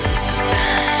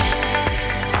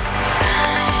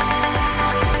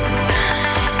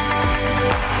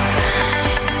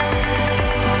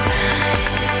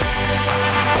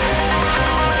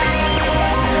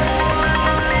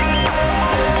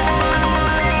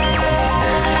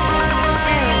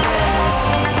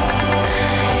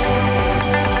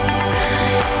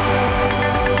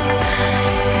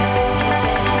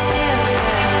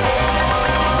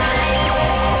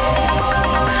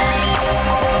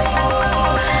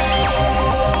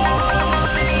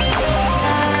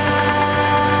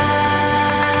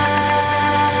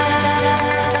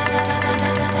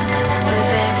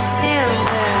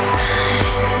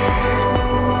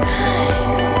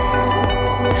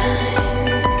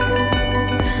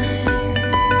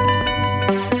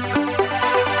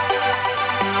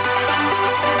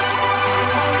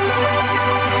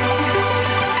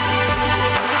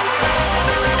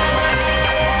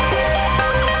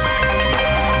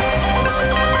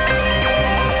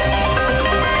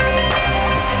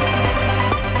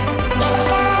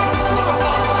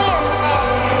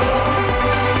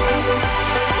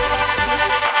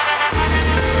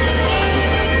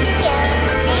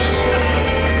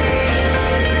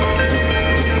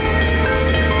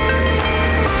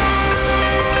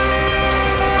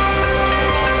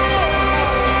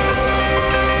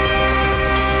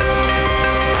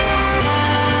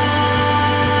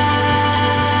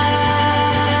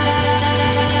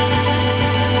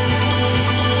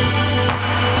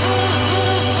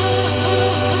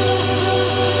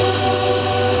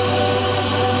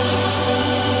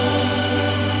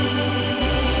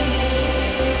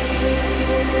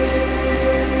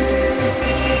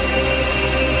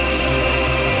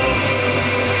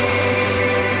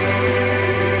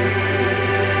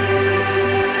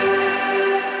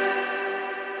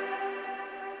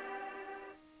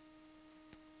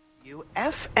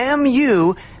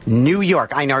WFMU New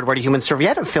York. I'm Nardwuar, the Human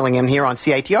Serviette. I'm filling in here on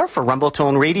CITR for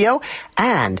Rumbletone Radio.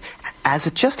 And as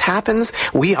it just happens,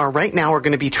 we're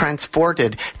going to be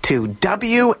transported to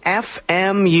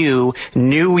WFMU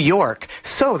New York.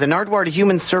 So the Nardwuar, the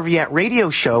Human Serviette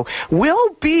radio show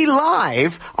will be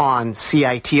live on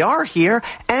CITR here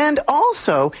and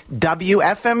also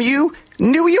WFMU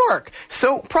New York.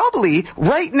 So probably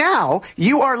right now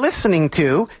you are listening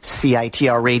to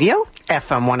CITR Radio,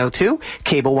 FM 102,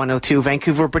 Cable 102,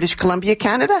 Vancouver, British Columbia,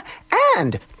 Canada,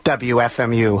 and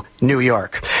WFMU New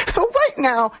York. So right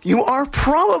now you are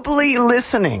probably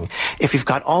listening, if you've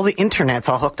got all the internets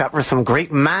all hooked up for some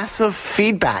great massive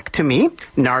feedback, to me,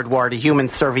 Nardwuar, the Human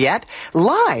Serviette,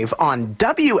 live on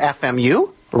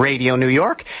WFMU Radio New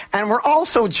York, and we're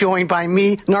also joined by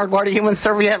me, Nardwuar, the Human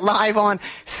Serviette, live on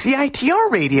CITR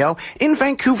Radio in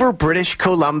Vancouver, British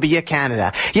Columbia,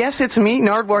 Canada. Yes, it's me,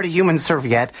 Nardwuar, the Human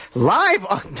Serviette, live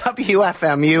on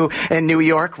WFMU in New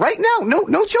York right now.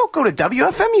 No joke. Go to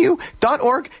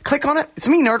WFMU.org, click on it. It's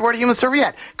me, Nardwuar, the Human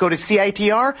Serviette. Go to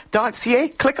CITR.ca,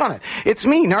 click on it. It's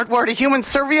me, Nardwuar, the Human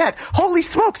Serviette. Holy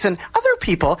smokes, and other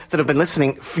people that have been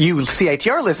listening, you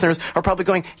CITR listeners, are probably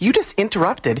going, you just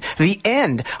interrupted the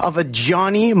end of a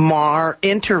Johnny Marr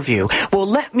interview. Well,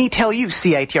 let me tell you,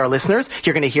 CITR listeners,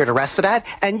 you're going to hear the rest of that,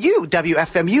 and you,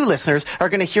 WFMU listeners, are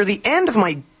going to hear the end of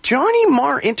my Johnny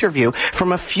Marr interview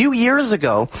from a few years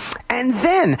ago, and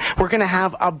then we're going to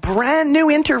have a brand new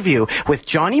interview with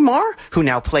Johnny Marr, who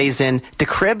now plays in The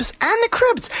Cribs, and The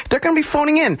Cribs. They're going to be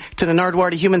phoning in to the Nardwuar,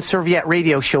 the Human Serviette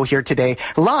radio show here today,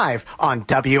 live on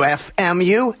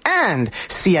WFMU and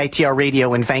CITR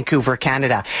Radio in Vancouver,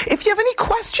 Canada. If you have any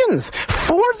questions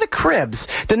for The Cribs,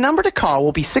 the number to call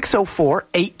will be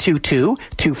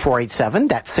 604-822-2487.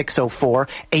 That's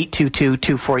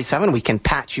 604-822-2487. We can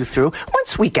patch you through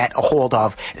once we get a hold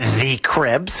of The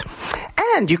Cribs.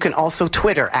 And you can also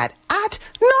Twitter at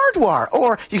Nardwuar,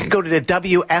 or you can go to the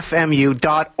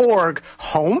WFMU.org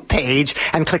homepage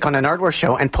and click on the Nardwuar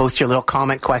Show and post your little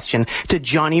comment question to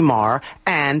Johnny Marr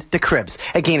and The Cribs.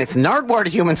 Again, it's Nardwuar, the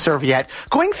Human Serviette,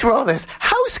 going through all this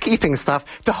housekeeping stuff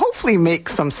to hopefully make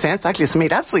some sense. Actually, it's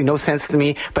made absolutely no sense to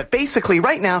me, but basically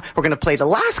right now we're going to play the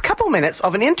last couple minutes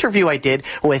of an interview I did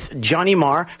with Johnny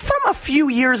Marr from a few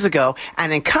years ago,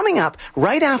 and then coming up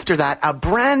right after that, a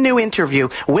brand new interview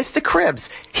with The Cribs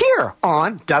here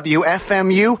on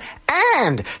WFMU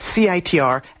and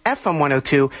CITR, FM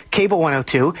 102, Cable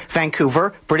 102,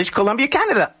 Vancouver, British Columbia,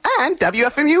 Canada, and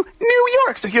WFMU, New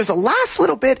York. So here's a last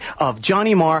little bit of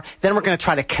Johnny Marr. Then we're going to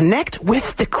try to connect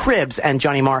with The Cribs and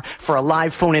Johnny Marr for a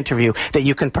live phone interview that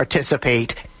you can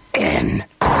participate in.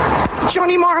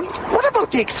 Johnny Marr, what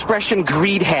about the expression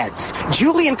greed heads?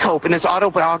 Julian Cope, in his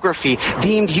autobiography,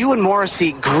 deemed you and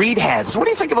Morrissey greed heads. What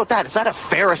do you think about that? Is that a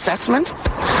fair assessment?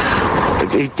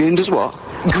 He deemed us what?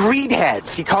 Greed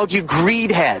heads. He called you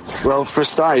greed heads. Well, for a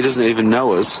start, he doesn't even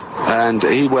know us. And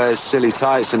he wears silly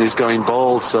tights and he's going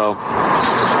bald, so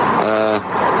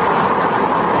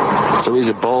he's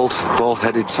a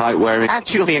bald-headed, tight-wearing... At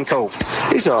Julian Cope.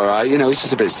 He's all right. You know, he's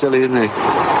just a bit silly, isn't he?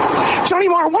 Johnny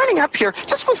Marr, winding up here,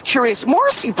 just was curious.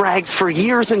 Morrissey brags for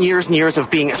years and years and years of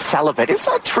being a celibate. Is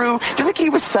that true? Do you think he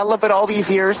was celibate all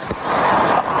these years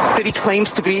that he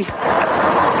claims to be?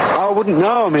 I wouldn't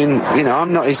know. I mean, you know,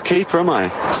 I'm not his keeper, am I?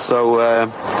 So,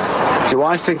 do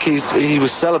I think he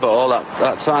was celibate all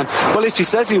that time? Well, if he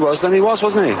says he was, then he was,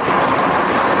 wasn't he?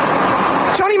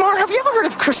 Johnny Marr, have you ever heard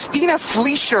of Christina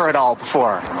Fleischer at all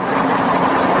before?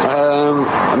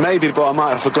 Maybe, but I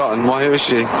might have forgotten. Why, who is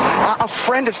she? A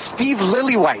friend of Steve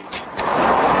Lillywhite.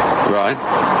 Right.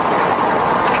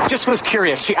 Just was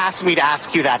curious. She asked me to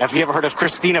ask you that. Have you ever heard of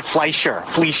Christina Fleischer?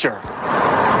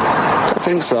 I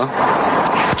think so.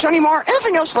 Johnny Marr,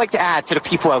 anything else you'd like to add to the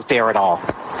people out there at all?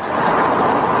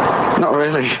 Not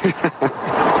really.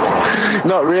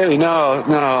 Not really, no.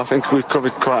 I think we've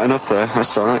covered quite enough there.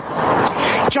 That's all right.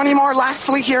 Johnny Marr,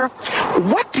 lastly here,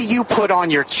 what do you put on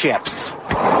your chips?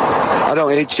 I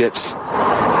don't eat chips.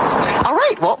 All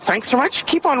right, well, thanks so much.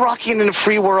 Keep on rocking in the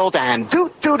free world, and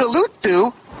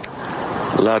doot-doot-a-loot-doo.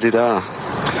 La-di-da.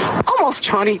 Almost,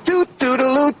 Johnny.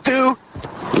 Doot-doot-a-loot-doo.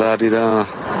 La-di-da.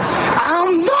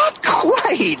 Not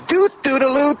quite.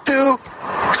 Doot-doot-a-loot-doo.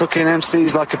 Cooking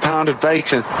MC's like a pound of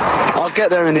bacon. I'll get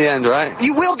there in the end, right?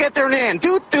 You will get there in the end.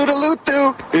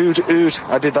 Doot-doot-a-loot-doo. Ood.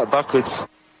 I did that backwards.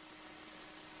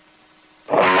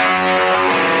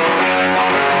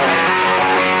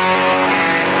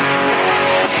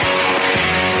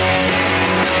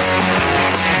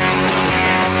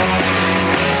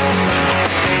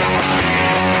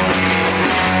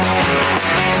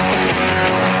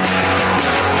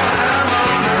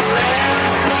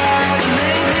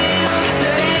 Maybe I'll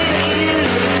take you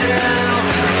down.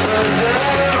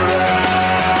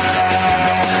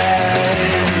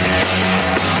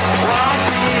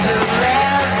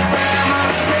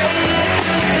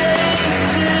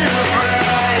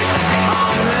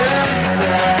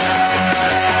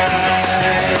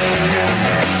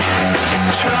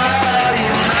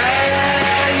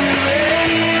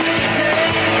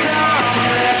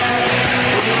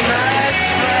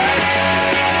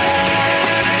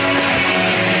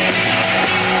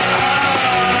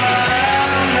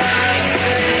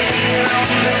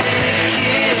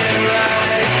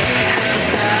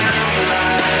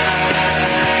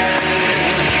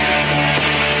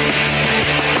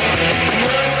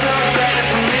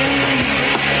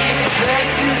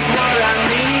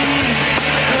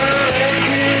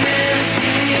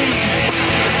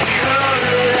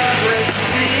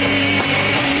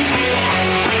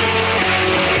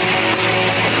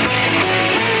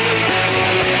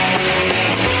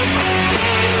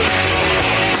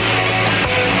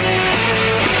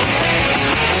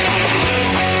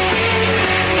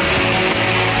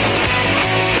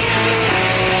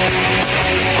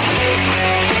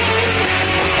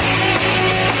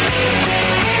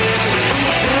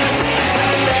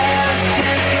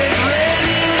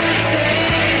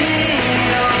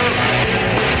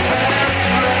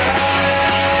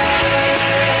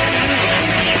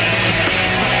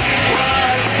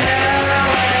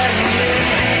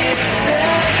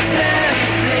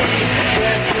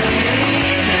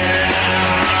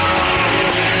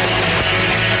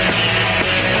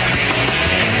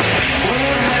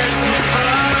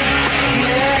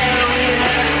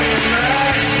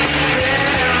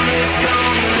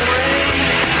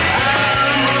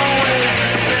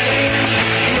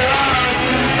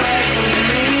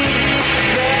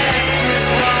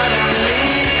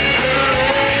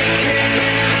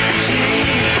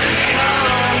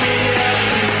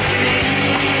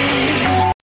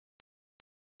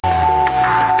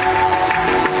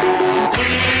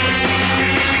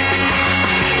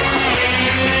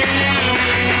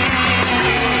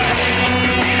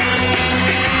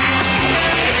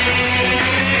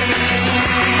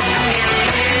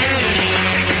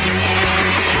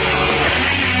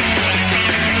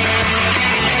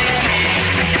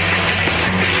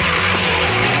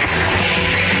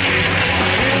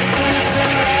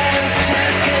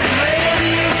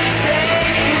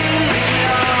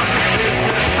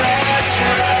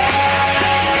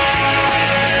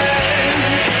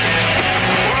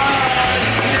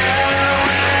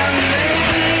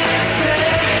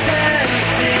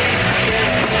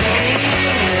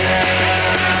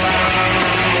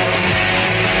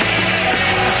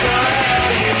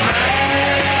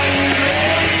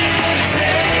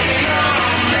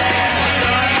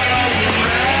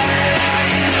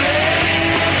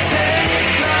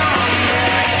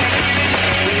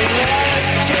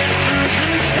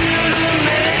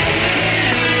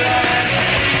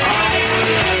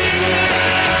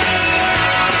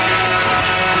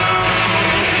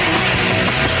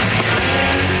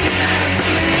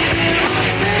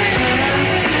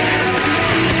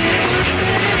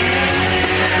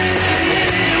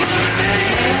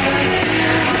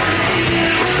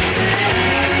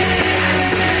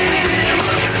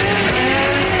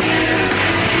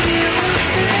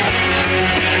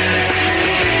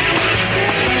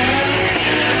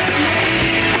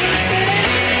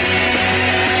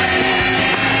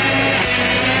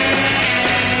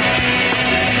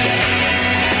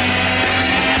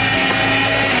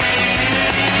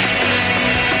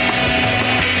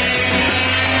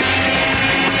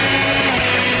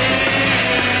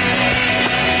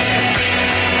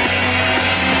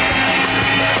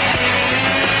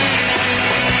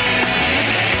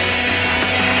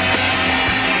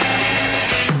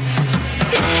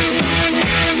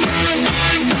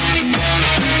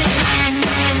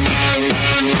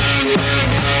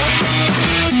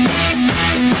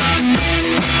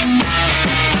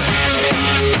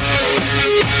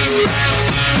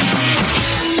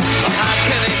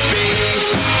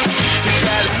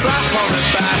 slap on the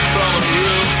back from a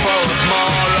room full of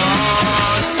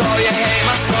morons. So you hate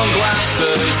my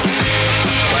sunglasses.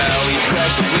 Well, your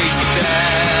precious leaves is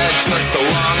dead, just so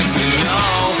long as you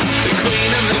know the clean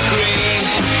and the green.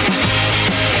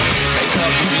 Make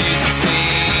up the music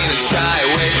scene and shy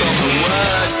away from the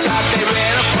words that they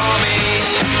written for me.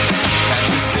 Can't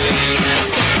you see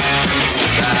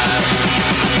that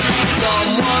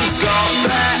someone's got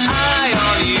their eye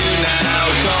on you now,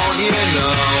 don't you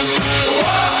know?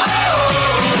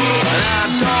 And I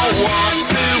don't want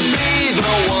to be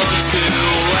the one to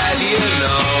let you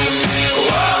know.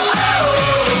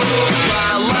 La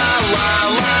la la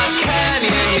la, can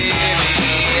you hear me?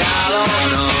 I don't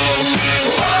know.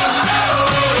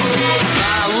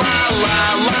 La la la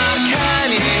la, can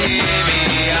you hear me?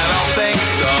 I don't think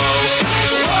so.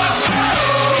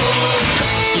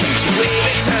 You should leave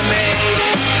it to me.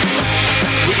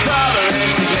 Recover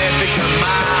insignificant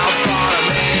miles for a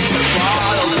major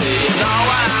bottle. Do you know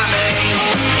what I mean?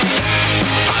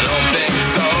 I don't think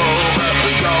so, but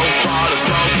we go for the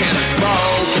smoke in the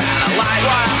smoke, and I like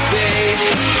what I see.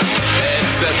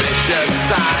 It's a vicious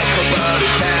cycle, but who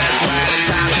cares when it's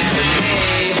happening to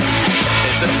me?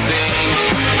 It's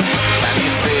obscene. Can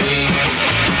you see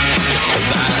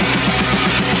that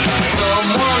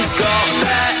someone's got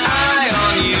their eye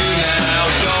on you now,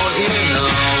 don't you know?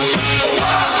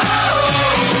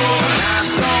 And I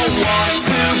don't want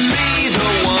to be the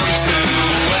one to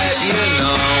let you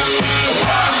know.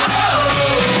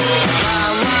 La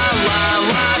la la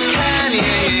la, can you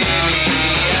hear me?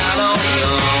 I don't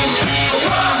know.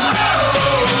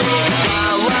 La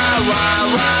la la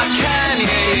la, can you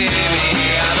hear me?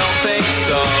 I don't think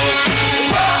so.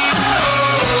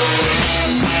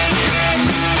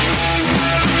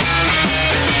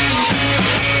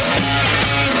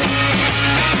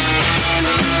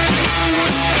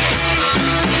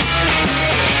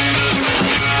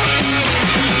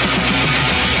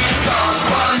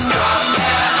 Someone's got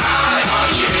their eye on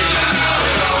you now,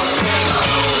 don't you know?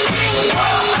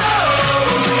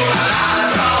 And I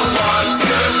don't want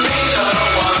to be the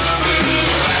one to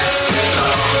let you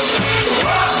know.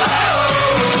 La la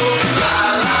la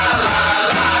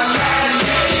la, can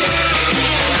you hear me?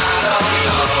 I don't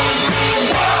know.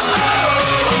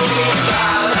 La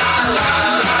la la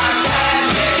la, can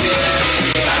you hear me?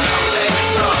 I don't think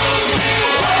so.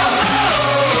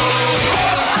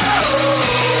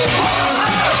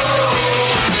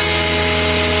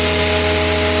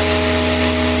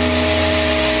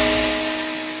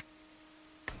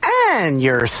 And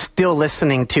you're still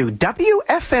listening to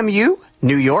WFMU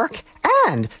New York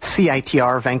and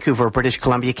CITR Vancouver, British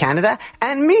Columbia, Canada,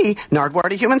 and me, Nardwuar,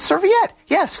 the Human Serviette.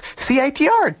 Yes,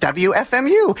 CITR,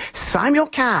 WFMU,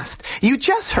 simulcast. You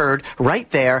just heard right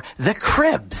there The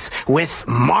Cribs with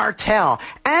Martell.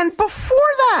 And before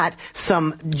that,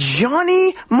 some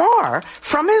Johnny Marr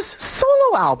from his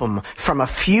solo album from a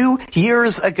few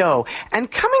years ago.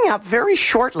 And coming up very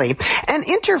shortly, an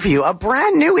interview, a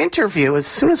brand new interview, as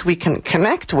soon as we can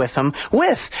connect with him,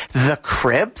 with The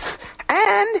Cribs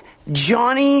and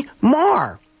Johnny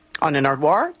Marr on the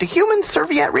Nardwuar, the Human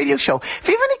Serviette Radio Show. If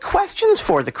you have any questions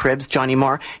for the Cribs, Johnny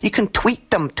Marr, you can tweet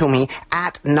them to me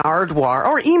at Nardwuar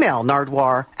or email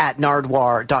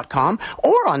nardwuar@nardwuar.com,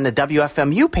 or on the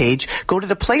WFMU page, go to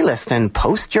the playlist and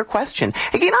post your question.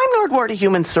 Again, I'm Nardwuar, the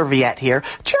Human Serviette here,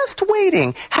 just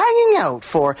waiting, hanging out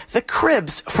for the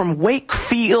Cribs from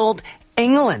Wakefield,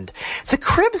 England. The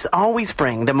Cribs always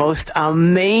bring the most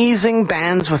amazing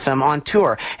bands with them on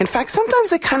tour. In fact, sometimes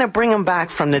they kind of bring them back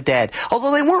from the dead.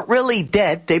 Although they weren't really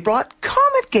dead, they brought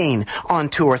Comet Gain on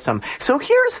tour with them. So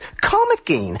here's Comet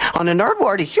Gain on the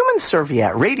Nardwuar, the Human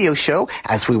Serviette Radio Show,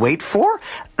 as we wait for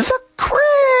the Cribs.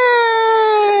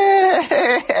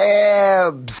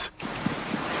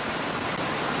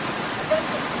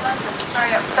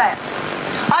 Very upset.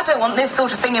 I don't want this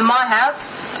sort of thing in my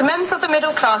house. To members of the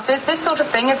middle classes, this sort of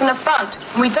thing is an affront,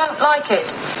 and we don't like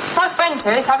it. My friend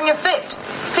here is having a fit.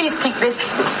 Please keep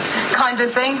this kind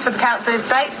of thing for the council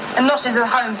estates and not into the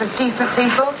homes of decent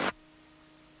people.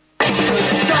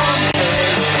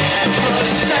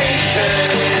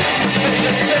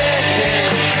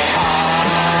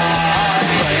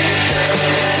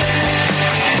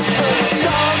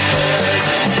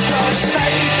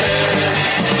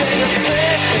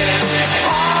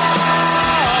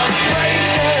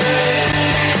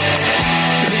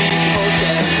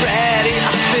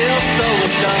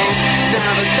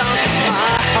 Now the dance of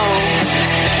my home,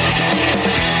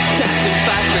 dancing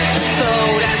fast as the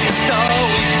soul,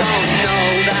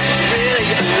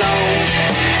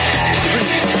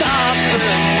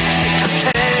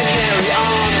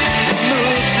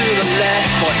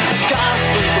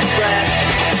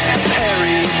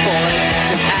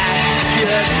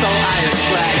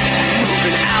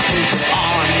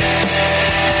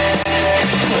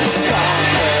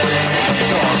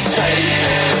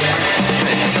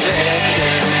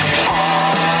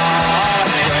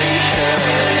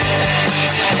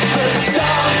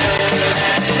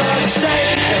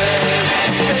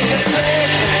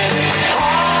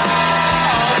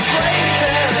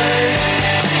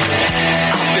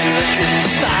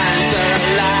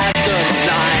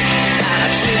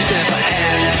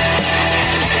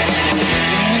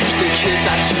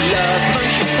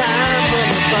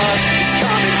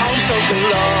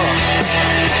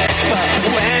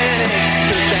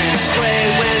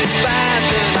 great when it's bad,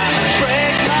 then I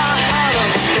break my heart on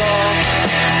the floor.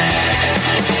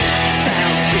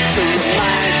 Sounds good to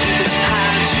remind you the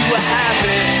times you were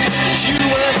happy and you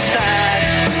were sad.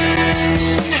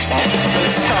 The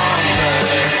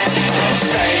songbirds, the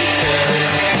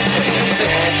shakers,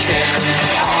 taking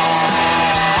heartbreakers.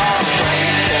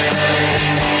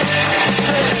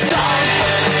 The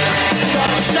songbirds, the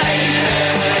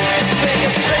shakers,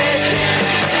 taking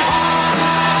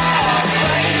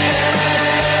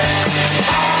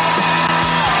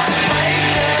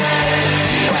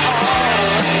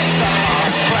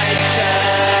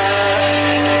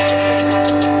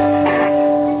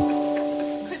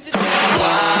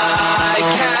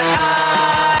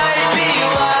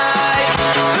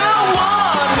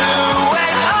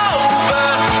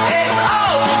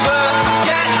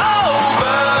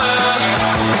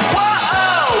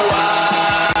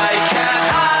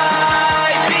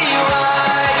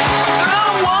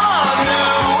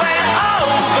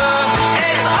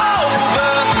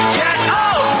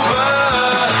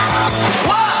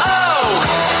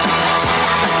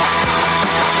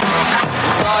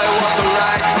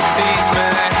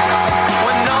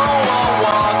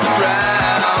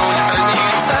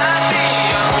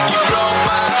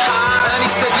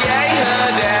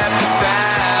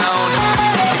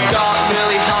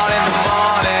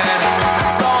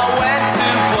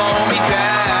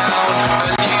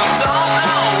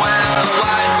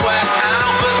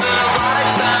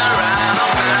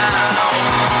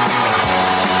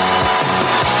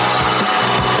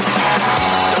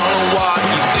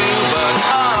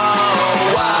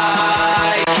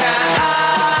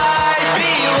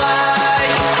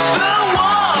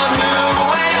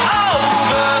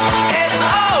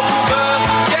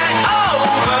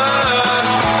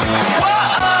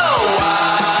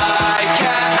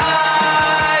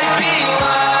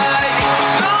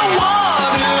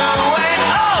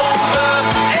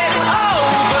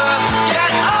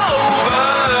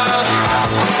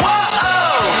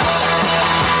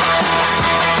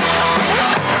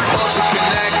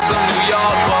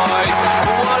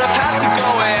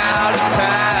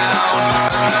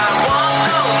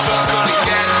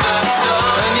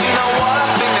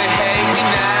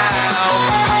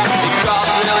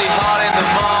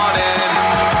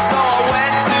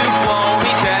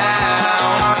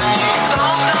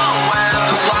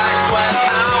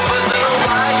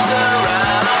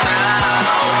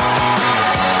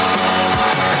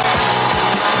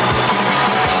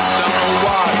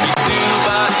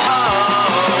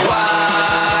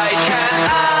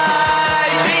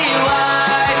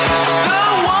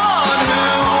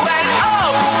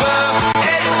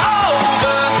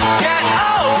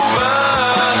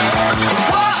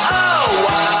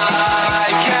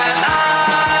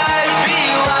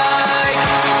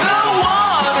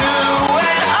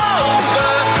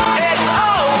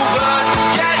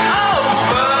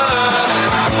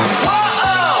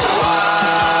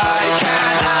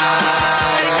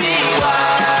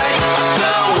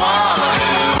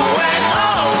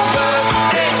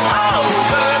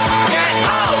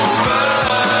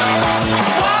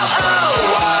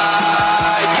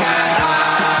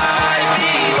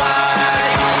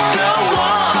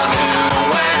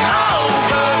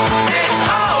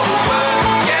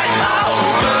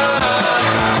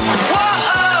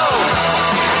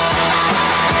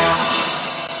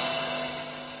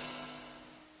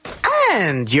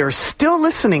And you're still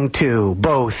listening to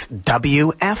both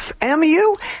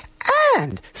WFMU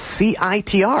and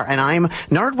CITR. And I'm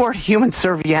Nardwuar Human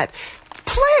Serviette,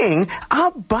 playing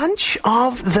a bunch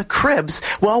of the Cribs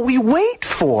while we wait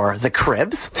for the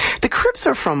Cribs. The Cribs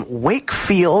are from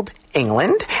Wakefield,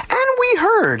 England, and we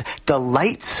heard The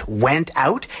Lights Went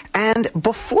Out, and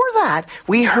before that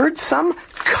we heard some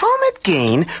Comet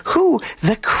Gain, who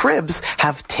the Cribs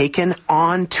have taken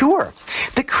on tour.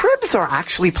 The Cribs are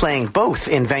actually playing both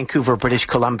in Vancouver, British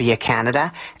Columbia,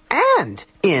 Canada, and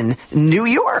in New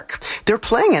York. They're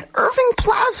playing at Irving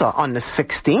Plaza on the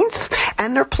 16th,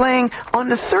 and they're playing on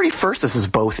the 31st, this is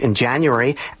both in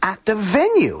January, at the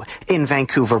Venue in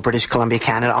Vancouver, British Columbia,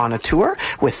 Canada, on a tour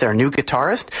with their new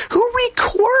guitarist, who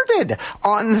recorded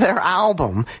on their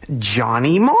album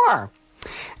Johnny Marr.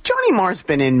 Johnny Marr's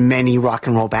been in many rock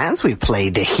and roll bands. We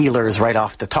played the Healers right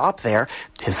off the top there,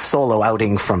 his solo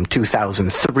outing from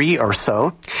 2003 or so.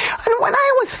 And when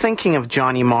I was thinking of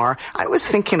Johnny Marr, I was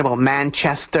thinking about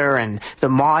Manchester and the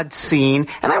mod scene,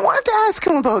 and I wanted to ask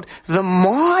him about the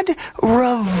mod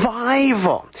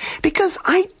revival. Because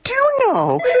I do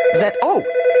know that,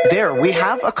 there, we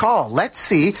have a call. Let's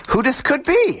see who this could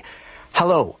be.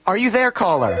 Hello, are you there,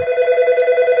 caller?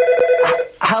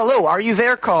 Hello, are you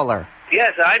there, caller?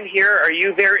 Yes, I'm here. Are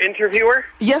you their interviewer?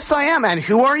 Yes, I am. And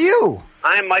who are you?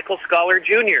 I'm Michael Scholar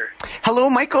Jr. Hello,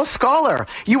 Michael Scholar.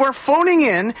 You are phoning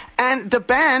in, and the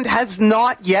band has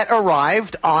not yet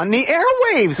arrived on the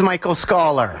airwaves, Michael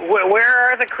Scholar.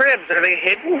 Where are the Cribs? Are they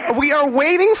hidden? We are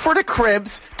waiting for the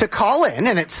Cribs to call in,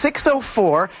 and it's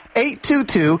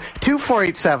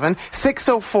 604-822-2487,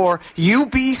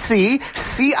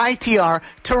 604-UBC-CITR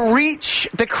to reach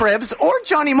the Cribs or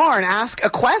Johnny Marr and ask a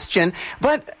question.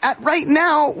 But right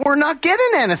now, we're not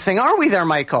getting anything, are we there,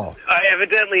 Michael?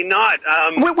 Evidently not.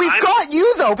 We've got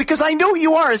you, though, because I know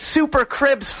you are a super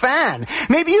Cribs fan.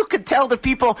 Maybe you could tell the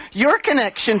people your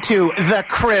connection to the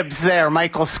Cribs there,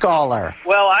 Michael Scholar.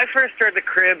 Well, I first heard the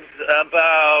Cribs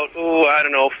about,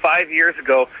 5 years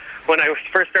ago when I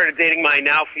first started dating my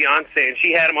now fiancée, and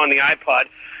she had them on the iPod.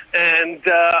 And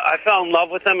I fell in love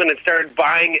with them, and I started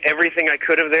buying everything I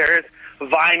could of theirs.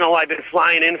 Vinyl, I've been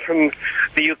flying in from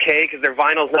the UK because their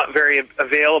vinyl's not very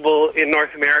available in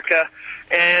North America.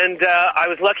 And I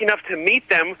was lucky enough to meet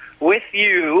them with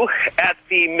you at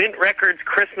the Mint Records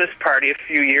Christmas party a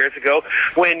few years ago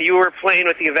when you were playing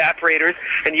with the Evaporators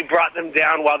and you brought them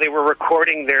down while they were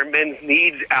recording their Men's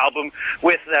Needs album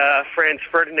with Franz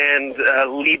Ferdinand,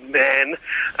 lead man.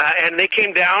 And they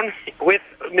came down with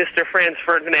Mr. Franz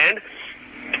Ferdinand,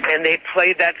 and they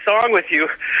played that song with you,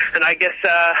 and I guess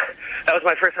that was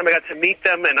my first time I got to meet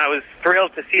them, and I was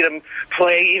thrilled to see them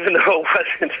play, even though it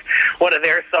wasn't one of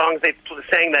their songs. They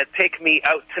sang that "Take Me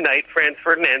Out Tonight" Franz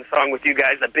Ferdinand song with you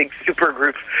guys, a big super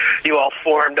group you all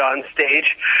formed on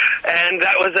stage, and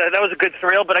that was a good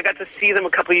thrill. But I got to see them a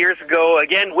couple of years ago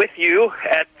again with you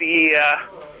at the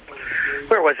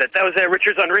where was it? That was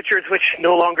Richards on Richards, which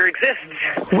no longer exists.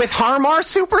 With Marr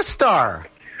Superstar.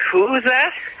 Who was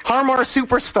that? Marr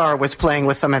Superstar was playing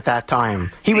with them at that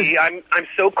time. I'm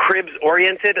so Cribs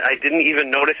oriented, I didn't even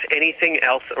notice anything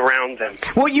else around them.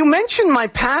 Well, you mentioned my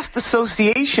past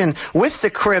association with the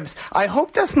Cribs. I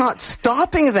hope that's not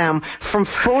stopping them from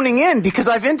phoning in, because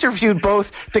I've interviewed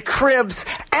both the Cribs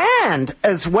and,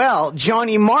 as well,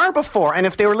 Johnny Marr before. And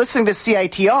if they were listening to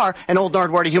CITR, an old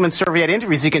Nardwuar to Human Survey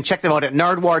interviews, you can check them out at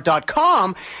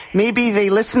nardwuar.com. Maybe they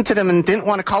listened to them and didn't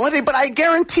want to call it, but I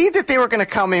guaranteed that they were going to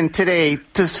come in today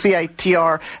to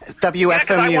CITR WFMU. Yeah,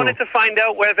 'cause I wanted to find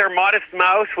out whether Modest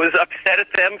Mouse was upset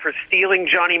at them for stealing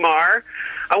Johnny Marr.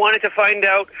 I wanted to find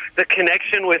out the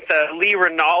connection with Lee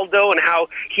Ronaldo and how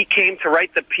he came to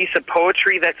write the piece of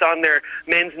poetry that's on their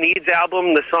Men's Needs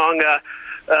album, the song,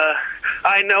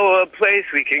 I know a place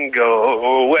we can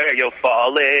go where you'll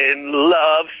fall in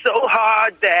love so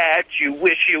hard that you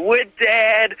wish you were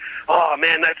dead. Oh,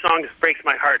 man, that song just breaks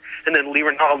my heart. And then Lee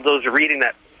Ronaldo's reading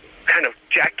that kind of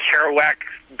Jack Kerouac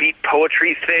beat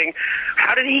poetry thing.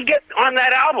 How did he get on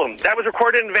that album? That was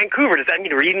recorded in Vancouver. Does that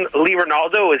mean Lee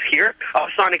Ronaldo was here of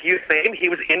Sonic Youth fame? He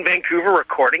was in Vancouver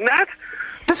recording that?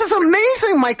 This is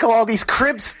amazing, Michael, all these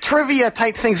Cribs trivia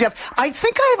type things you have. I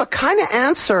think I have a kind of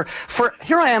answer for,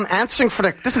 here I am answering for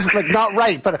the, this is like not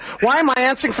right, but why am I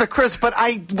answering for the Cribs? But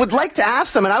I would like to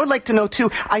ask them, and I would like to know too,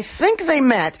 I think they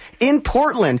met in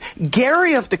Portland.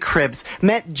 Gary of the Cribs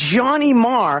met Johnny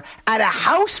Marr at a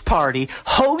house party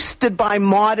hosted by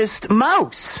Modest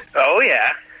Mouse. Oh,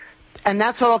 yeah. And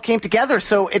that's how it all came together.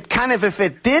 So it kind of, if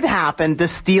it did happen, the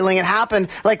stealing, it happened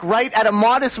like right at a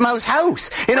Modest Mouse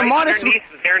house. In right a Modest underneath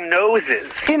their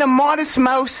noses. In a Modest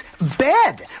Mouse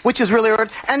bed, which is really weird.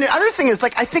 And the other thing is,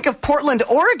 like, I think of Portland,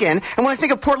 Oregon, and when I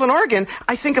think of Portland, Oregon,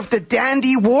 I think of the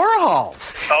Dandy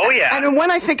Warhols. Oh, yeah. And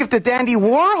when I think of the Dandy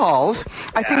Warhols,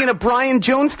 I think of the Brian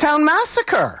Jonestown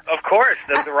Massacre. Of course,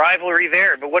 there's a rivalry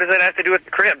there. But what does that have to do with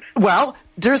the Cribs? Well,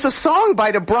 there's a song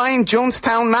by the Brian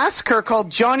Jonestown Massacre called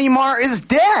Johnny Marr is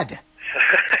Dead,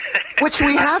 which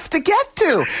we have to get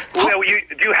to. Well,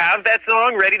 do you have that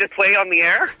song ready to play on the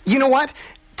air? You know what?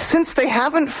 Since they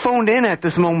haven't phoned in at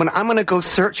this moment, I'm going to go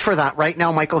search for that right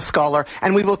now, Michael Scholar,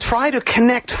 and we will try to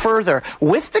connect further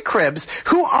with the Cribs,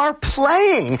 who are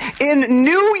playing in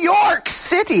New York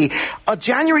City,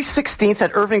 January 16th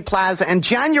at Irving Plaza and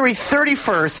January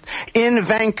 31st in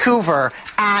Vancouver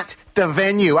at the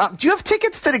venue. Do you have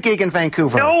tickets to the gig in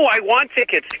Vancouver? No, I want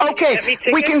tickets. Okay,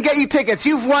 we can get you tickets.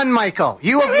 You've won, Michael.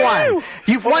 You have won.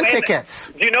 You've won tickets.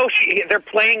 Do you know they're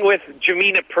playing with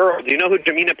Jamina Pearl? Do you know who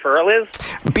Jamina Pearl is?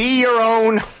 Be Your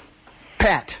Own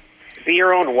Pet. Be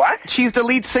Your Own what? She's the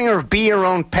lead singer of Be Your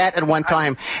Own Pet at one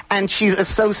time, and she's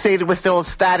associated with the old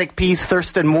Static Peas,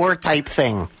 Thurston Moore type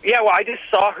thing. Yeah, well, I just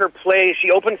saw her play. She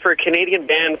opened for a Canadian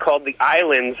band called The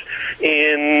Islands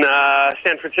in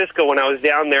San Francisco when I was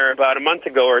down there about a month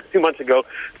ago or 2 months ago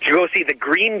to go see the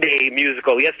Green Day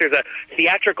musical. Yes, there's a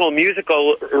theatrical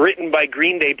musical written by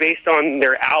Green Day based on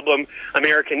their album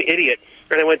American Idiot.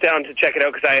 And I went down to check it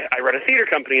out because I run a theater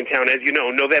company in town, as you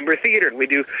know, November Theater, and we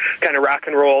do kind of rock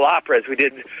and roll operas. We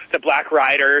did The Black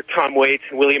Rider, Tom Waits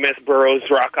and William S. Burroughs'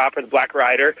 rock opera, The Black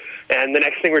Rider, and the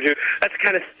next thing we're doing, that's the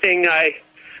kind of thing I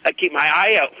keep my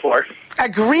eye out for. A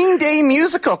Green Day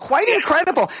musical. Quite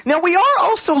incredible. Now, we are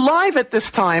also live at this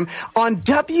time on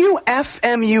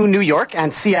WFMU New York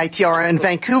and CITR in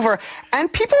Vancouver,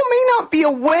 and people may not be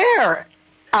aware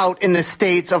out in the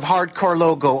States of Hardcore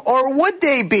Logo, or would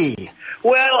they be?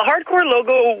 Well, Hardcore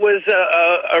Logo was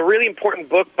a really important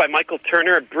book by Michael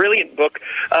Turner, a brilliant book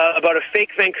about a fake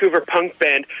Vancouver punk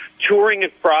band touring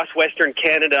across Western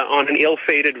Canada on an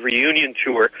ill-fated reunion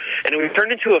tour. And it was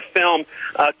turned into a film,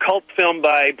 a cult film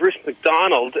by Bruce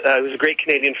McDonald, who's a great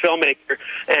Canadian filmmaker.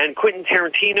 And Quentin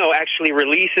Tarantino actually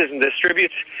releases and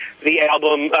distributes the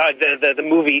album, the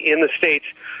movie in the States.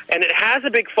 And it has a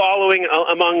big following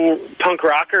among punk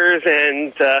rockers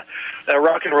and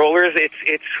rock and rollers.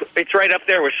 It's right up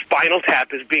there with Spinal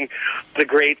Tap as being the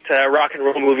great rock and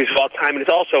roll movies of all time, and it's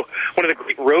also one of the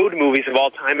great road movies of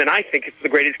all time, and I think it's the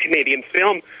greatest Canadian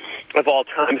film of all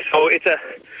time. So it's a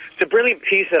brilliant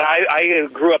piece that I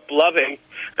grew up loving,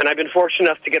 and I've been fortunate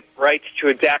enough to get the rights to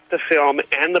adapt the film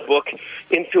and the book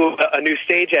into a new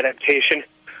stage adaptation,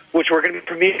 which we're going to be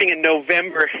premiering in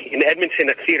November in Edmonton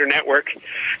at Theatre Network,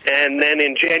 and then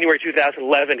in January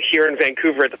 2011 here in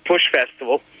Vancouver at the Push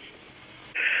Festival.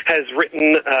 Has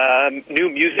written new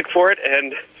music for it,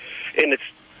 and it's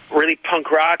really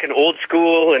punk rock and old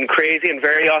school and crazy and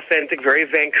very authentic, very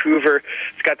Vancouver.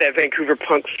 It's got that Vancouver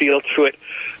punk feel to it.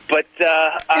 But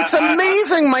it's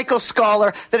amazing, Michael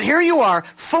Scholar, that here you are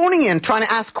phoning in, trying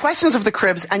to ask questions of the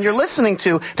Cribs, and you're listening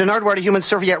to the Nardwuar, the Human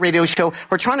Serviette radio show.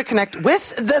 We're trying to connect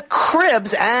with the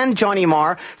Cribs and Johnny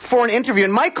Marr for an interview.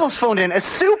 And Michael's phoned in, a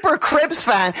super Cribs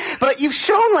fan, but you've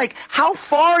shown like how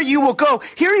far you will go.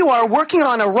 Here you are working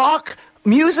on a rock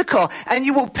musical, and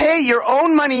you will pay your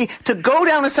own money to go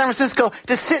down to San Francisco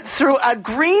to sit through a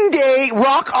Green Day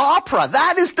rock opera.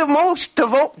 That is the most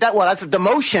that's a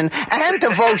demotion and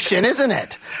devotion, isn't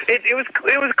it? It was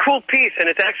a cool piece, and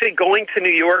it's actually going to New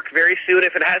York very soon.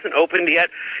 If it hasn't opened yet,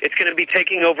 it's going to be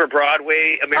taking over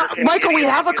Broadway. American. Michael, we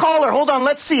have a caller. Hold on,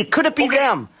 let's see. Could it be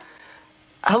them?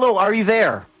 Hello, are you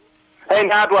there? Hey,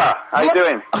 Nardwuar. How you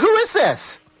doing? Who is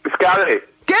this? It's Gary.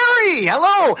 Gary,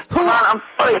 hello. Man, I'm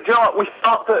sorry. Do you know what? We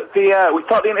thought that the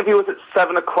interview was at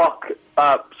 7:00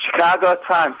 Chicago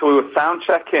time, so we were sound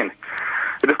checking.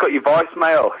 We just got your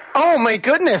voicemail. Oh my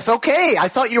goodness. Okay, I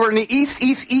thought you were in the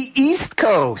East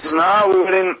Coast. No, we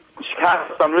were in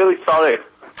Chicago. So I'm really sorry.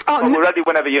 We're ready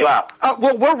whenever you are.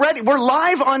 Well, we're ready. We're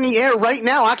live on the air right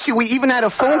now. Actually, we even had a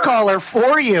phone caller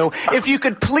for you. If you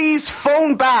could please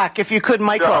phone back, if you could,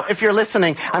 Michael, sure. If you're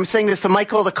listening. I'm saying this to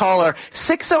Michael, the caller,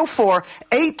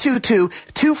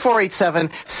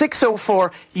 604-822-2487,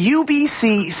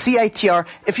 604-UBC-CITR.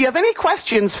 If you have any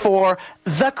questions for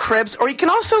the Cribs, or you can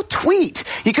also tweet.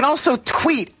 You can also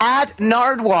tweet at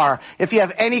Nardwuar if you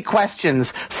have any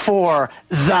questions for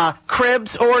the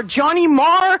Cribs. Or Johnny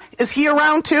Marr, is he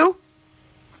around too?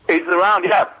 He's around,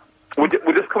 yeah. We're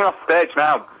just coming off stage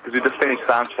now because we just finished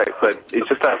sound check, so he's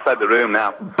just outside the room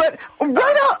now. But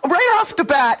right off the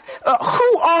bat,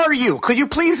 who are you? Could you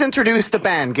please introduce the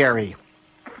band, Gary?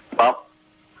 Well,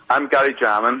 I'm Gary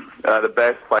Jarman, the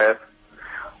bass player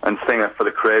and singer for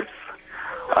the Cribs.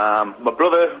 My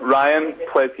brother Ryan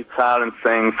plays guitar and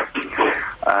sings,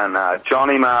 and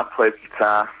Johnny Marr plays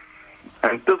guitar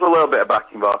and does a little bit of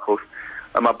backing vocals.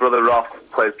 And my brother Ross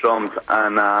plays drums,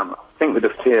 and I think they're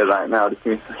just here right now. Just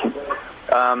give me a second.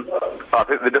 I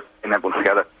think they're just getting everyone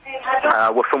together.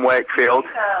 We're from Wakefield,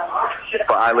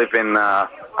 but I live in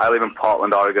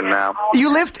Portland, Oregon now. You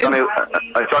lived in...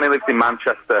 Johnny lives in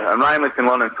Manchester, and Ryan lives in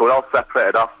London, so we're all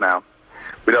separated off now.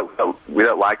 We don't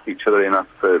like each other enough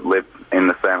to live in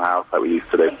the same house like we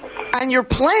used to do. And you're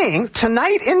playing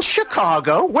tonight in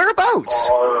Chicago. Whereabouts?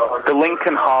 The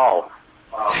Lincoln Hall.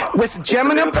 With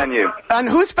Gemini venue. And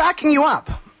who's backing you up?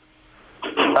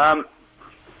 You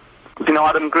know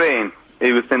Adam Green?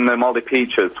 He was in the Moldy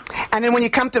Peaches. And then when you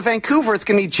come to Vancouver, it's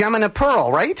going to be Gemini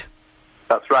Pearl, right?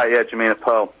 That's right, yeah, Jamina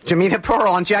Pearl. Jamina Pearl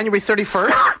on January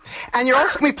 31st. And you're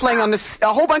also going to be playing on a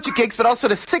whole bunch of gigs, but also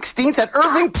the 16th at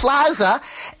Irving Plaza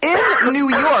in New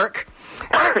York.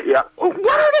 Yeah. What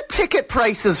are the ticket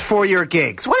prices for your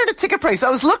gigs? What are the ticket prices? I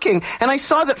was looking, and I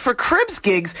saw that for Cribs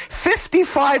gigs,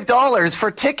 $55 for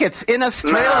tickets in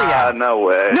Australia. No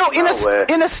way. No, in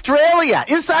Australia.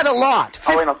 Is that a lot?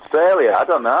 In Australia? I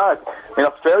don't know. In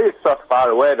Australia, it's so far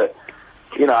away that,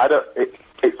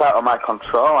 it's out of my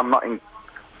control. I'm not in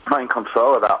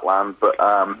control of that land. But,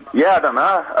 I don't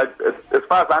know. As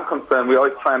far as I'm concerned, we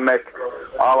always try and make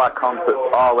all our concerts,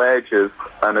 all ages,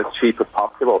 and as cheap as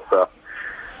possible. So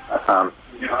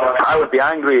I would be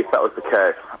angry if that was the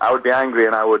case. I would be angry,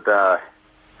 and I would first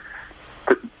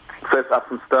have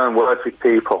some stern words with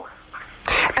people.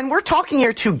 And we're talking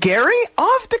here to Gary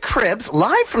of the Cribs,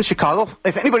 live from Chicago.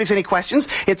 If anybody's any questions,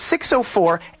 it's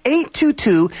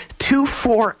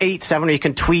 604-822-2487, or you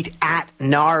can tweet at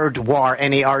Nardwuar,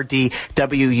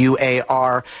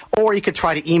 Nardwuar, or you could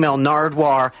try to email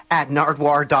Nardwuar at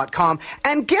nardwuar.com.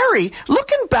 And Gary,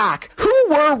 looking back, who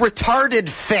were retarded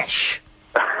fish?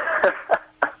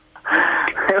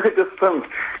 They were just some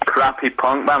crappy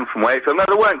punk band from Wakefield. No,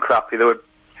 they weren't crappy. They were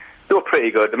pretty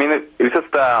good. I mean, it was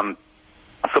just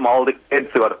some older kids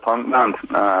who had a punk band.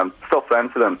 Still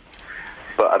friends with them,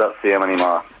 but I don't see them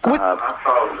anymore.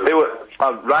 They were.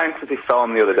 Ryan says he saw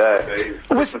them the other day.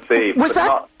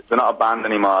 They're not a band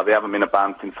anymore. They haven't been a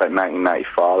band since like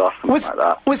 1994 or something like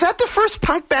that. Was that the first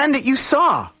punk band that you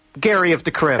saw, Gary of the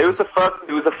Cribs? It was the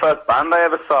first band I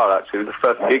ever saw. Actually, it was the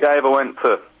first gig I ever went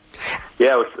to.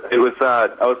 Yeah, I was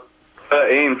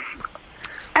 13.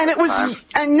 And it was,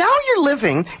 and now you're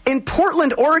living in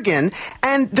Portland, Oregon,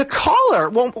 and the caller,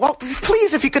 well,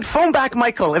 please, if you could phone back,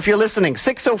 Michael, if you're listening,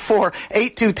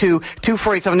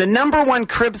 604-822-2487. The number one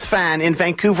Cribs fan in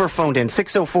Vancouver phoned in,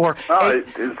 604. Oh, is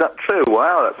that true?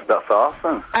 Wow, that's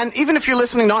awesome. And even if you're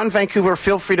listening not in Vancouver,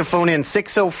 feel free to phone in,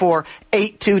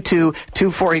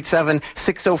 604-822-2487,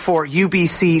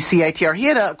 604-UBC-CITR. He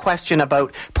had a question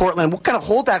about Portland. We'll kind of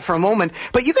hold that for a moment,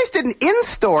 but you guys did an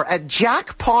in-store at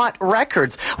Jackpot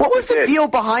Records. What was the deal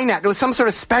behind that? It was some sort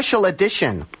of special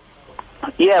edition.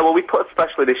 Yeah, well, we put a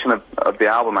special edition of the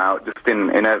album out just in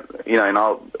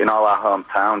all our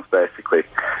hometowns basically,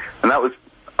 and that was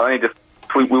only just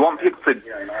we want people to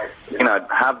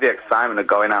have the excitement of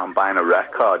going out and buying a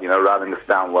record, rather than just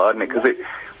downloading it. Because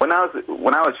when I was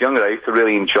younger, I used to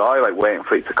really enjoy like waiting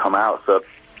for it to come out. So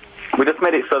we just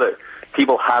made it so that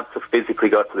people had to physically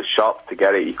go to the shop to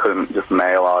get it. You couldn't just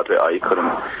mail order it, or you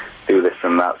couldn't do this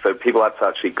and that. So people had to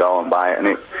actually go and buy it.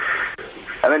 And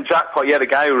then Jackpot, the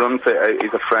guy who runs it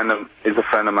is a friend of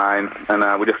mine,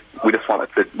 and we just wanted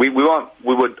to. We were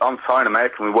on tour in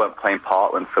America, and we weren't playing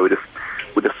Portland, so we just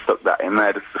stuck that in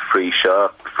there, just a free show,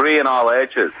 free in all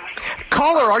ages.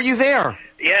 Caller, are you there?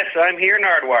 Yes, I'm here,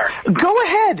 Nardwuar. Go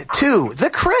ahead to the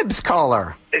Cribs,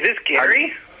 caller. Is this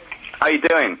Gary? How you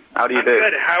doing? How do you do? I'm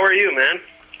good. How are you, man?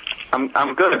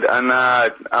 I'm good, and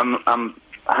I'm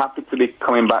happy to be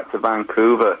coming back to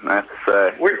Vancouver. I have to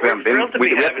say, we're thrilled to be having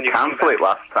you. We had to cancel it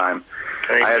last time.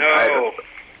 I know.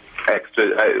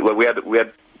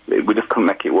 We just couldn't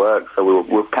make it work, so we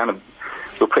were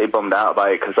pretty bummed out by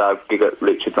it because our gig at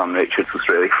Richards was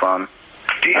really fun.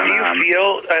 Do you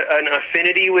feel an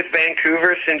affinity with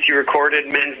Vancouver since you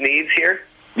recorded Men's Needs here?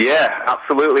 Yeah,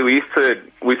 absolutely. We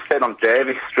stayed on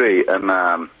Davie Street, and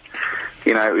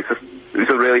it was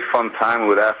a really fun time. We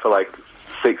were there for like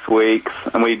 6 weeks,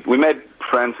 and we made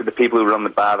friends with the people who run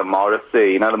the bar, the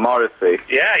Morrissey. The Morrissey.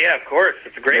 Yeah, of course.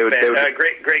 It's a great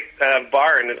great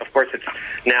bar, and of course it's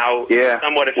now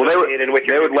somewhat associated with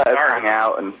your They would let us bar. hang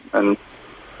out, and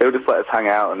they would just let us hang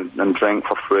out and drink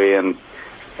for free, and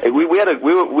we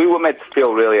were made to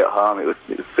feel really at home. It was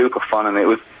super fun, and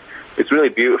it's really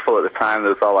beautiful at the time.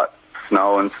 There was all that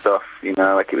snow and stuff,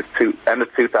 like it was end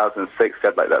of 2006. We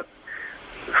had like that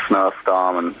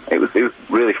snowstorm, and it was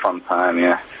really fun time.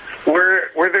 Yeah. Were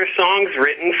there songs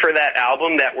written for that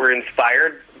album that were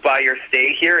inspired by your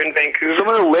stay here in Vancouver? Some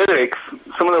of the lyrics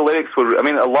were. I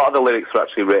mean, a lot of the lyrics were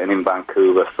actually written in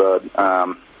Vancouver. So,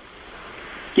 I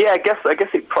guess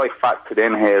it probably factored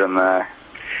in here and there.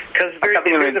 Because there's a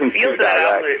feel to that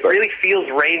album. It really feels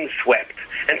rain-swept.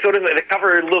 And so does the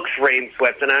cover looks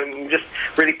rain-swept, and I'm just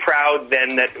really proud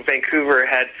then that Vancouver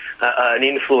had an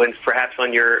influence, perhaps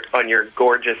on your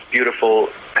gorgeous, beautiful,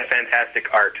 fantastic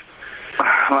art.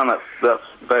 Well, that's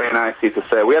very nice of you to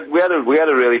say. We had a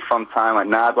really fun time. Like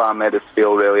Nardwuar made us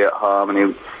feel really at home, and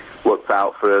he looked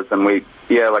out for us. And like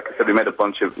I said, we made a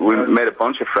bunch of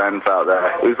friends out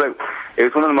there. It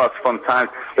was one of the most fun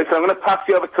times. Listen, I'm going to pass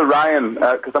you over to Ryan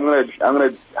because I'm going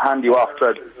to hand you off.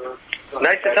 So.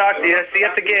 Nice to talk to you. See you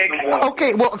at the gig.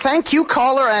 Okay, well, thank you,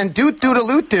 caller, and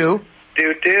doot-doot-a-loot-doo.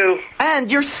 Do.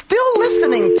 And you're still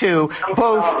listening to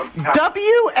both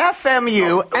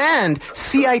WFMU and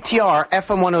CITR,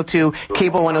 FM 102,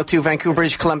 Cable 102, Vancouver,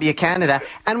 British Columbia, Canada.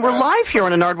 And we're live here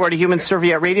on a Nardwuar to Human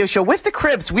Serviette radio show with the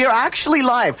Cribs. We are actually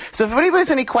live. So if anybody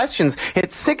has any questions,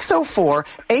 it's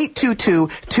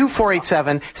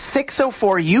 604-822-2487,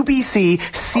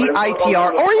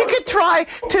 604-UBC-CITR. Or you could try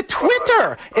to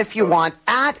Twitter if you want,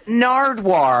 at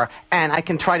Nardwuar. And I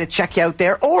can try to check you out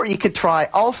there. Or you could try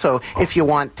also, if you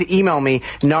want, to email me,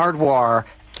 Nardwuar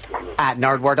at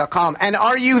Nardwuar.com. And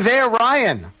are you there,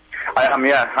 Ryan? I am,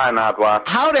 yeah. Hi, Nardwuar.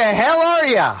 How the hell are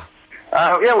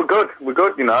you? Yeah, we're good. We're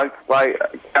good, you know. It's like,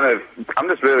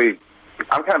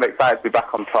 I'm kind of excited to be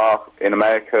back on tour in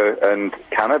America and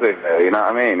Canada, you know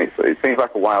what I mean? It seems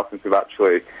like a while since we've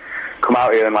actually come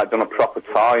out here and, like, done a proper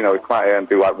tour, you know. We come out here and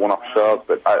do, like, one-off shows,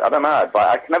 but I don't know. But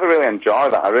I can never really enjoy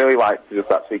that. I really like to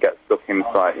just actually get stuck into,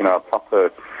 like, you know, a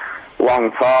proper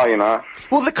long tour, you know.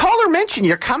 Well, the caller mentioned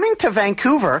you're coming to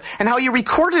Vancouver and how you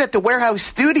recorded at the Warehouse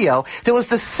studio. There was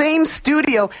the same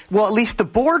studio, well, at least the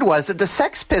board was, that the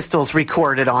Sex Pistols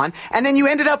recorded on, and then you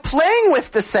ended up playing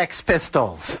with the Sex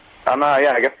Pistols. I know,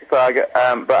 yeah, I guess so.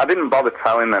 But I didn't bother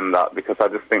telling them that because I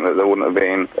just think that there wouldn't have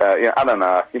been, I don't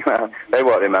know, you know, they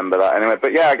won't remember that anyway.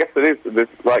 But yeah, I guess there's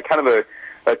like kind of a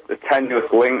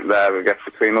tenuous link there, I guess,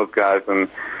 between those guys and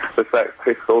the Sex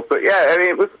Pistols. But yeah, I mean,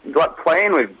 it was like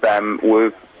playing with them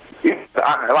was,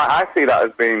 I see that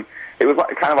as being, it was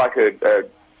like kind of like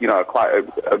quite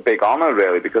a big honour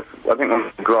really, because I think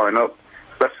when growing up,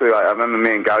 especially like I remember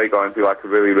me and Gary going through like a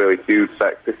really, really huge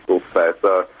Sex Pistols phase.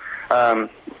 So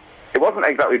it wasn't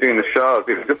exactly doing the shows,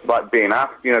 it was just like being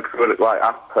asked, you know, because we were like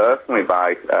asked personally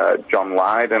by John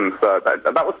Lydon, so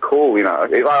that was cool, you know.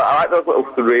 I like those little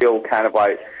surreal kind of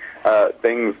like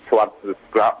things to add to the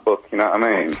scrapbook, you know what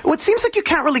I mean? Well, it seems like you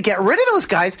can't really get rid of those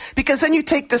guys because then you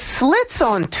take the Slits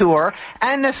on tour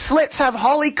and the Slits have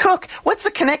Holly Cook. What's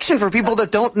the connection for people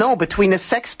that don't know between the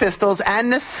Sex Pistols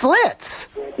and the Slits?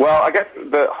 Well, I guess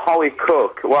the Holly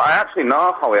Cook, well, I actually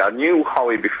know Holly. I knew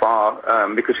Holly before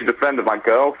because she's a friend of my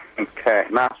girlfriend,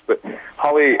 Kate Nash, but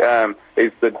Holly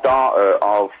is the daughter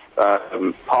of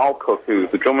Paul Cook,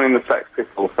 who's the drummer in the Sex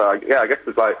Pistols. So, yeah, I guess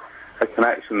there's like a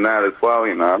connection there as well,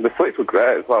 you know. The Slits were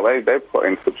great as well. They put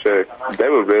in they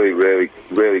were really, really,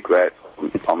 really great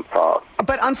on tour.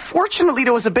 But unfortunately,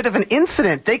 there was a bit of an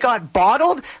incident. They got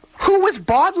bottled. Who was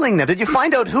bottling them? Did you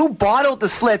find out who bottled the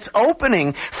Slits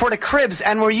opening for the Cribs?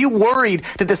 And were you worried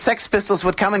that the Sex Pistols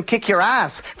would come and kick your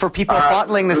ass for people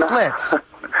bottling the Slits?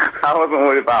 I wasn't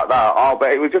worried about that at all,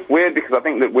 but it was just weird because I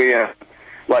think that we,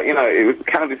 like, you know, it was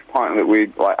kind of disappointing that we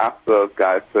like asked those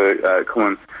guys to come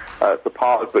and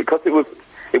support us, but because it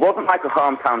wasn't like a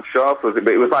hometown show for us,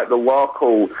 but it was like the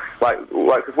local, like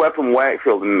because we're from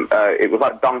Wakefield, and it was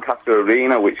like Doncaster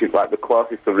Arena, which is like the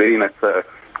closest arena to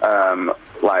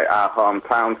like our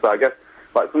hometown. So I guess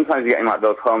like sometimes you're getting like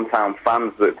those hometown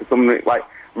fans that for some reason, like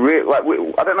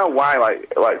I don't know why, like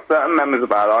certain members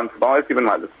of our audience have always given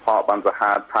like the support bands a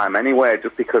hard time anyway,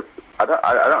 just because I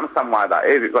don't understand why that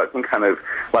is. It's like some kind of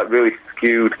like really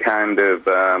skewed kind of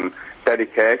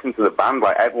dedication to the band.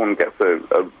 Like everyone gets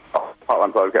support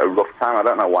bands get a rough time. I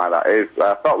don't know why that is.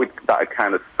 I thought that had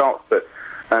kind of stopped, but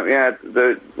yeah,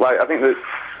 I think that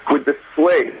with the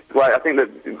Slits, like I think that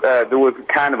there was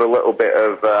kind of a little bit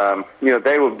of, you know,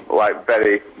 they were like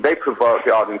they provoked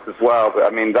the audience as well. But I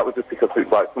mean, that was just because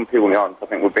it's like some people in the audience I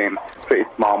think were being pretty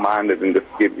small-minded and just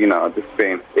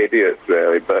being idiots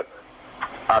really. But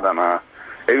I don't know.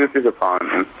 It was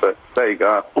disappointing, but there you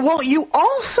go. Well, you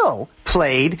also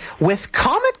played with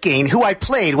Comet Gain, who I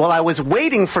played while I was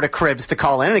waiting for the Cribs to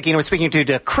call in. And again, we're speaking to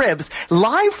the Cribs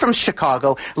live from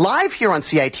Chicago, live here on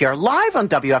CITR, live on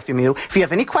WFMU. If you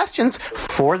have any questions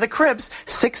for the Cribs,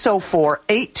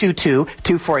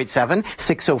 604-822-2487,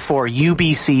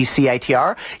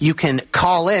 604-UBC-CITR. You can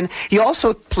call in. You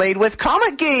also played with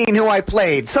Comet Gain, who I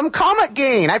played. Some Comet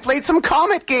Gain. I played some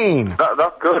Comet Gain.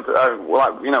 That's good.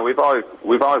 Like, you know, we've always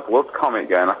loved Comet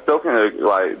Gain. I still think they're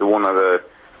like one of the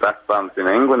best bands in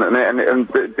England, and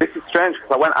this is strange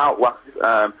because I went out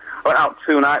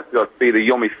 2 nights ago to see the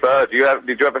Yummy Fur.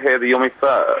 Did you ever hear the Yummy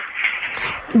Fur?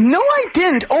 No, I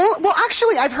didn't. Well,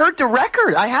 actually, I've heard the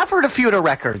record. I have heard a few of the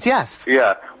records, yes.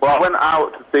 Yeah. Well, I went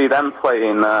out to see them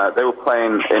playing. They were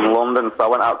playing in London, so I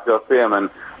went out to go see them,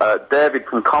 and David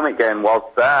from Comet Gain was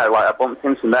there. Like, I bumped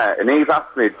into him there, and he's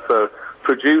asked me to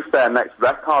produce their next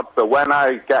record. So when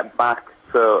I get back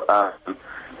to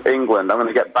England, I'm going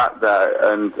to get back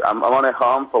there, and I'm only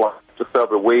home for like just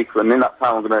over a week, and in that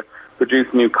time I'm going to produce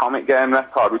a new Comet Gain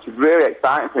record, which is really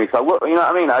exciting for me. So, you know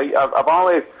what I mean? I've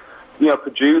always, you know,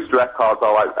 produced records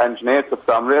or like engineered stuff,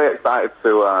 so I'm really excited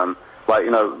to like,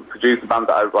 you know, produce a band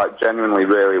that I like genuinely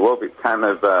really love. It's kind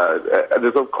of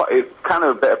it's kind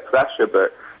of a bit of pressure,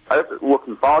 but I'm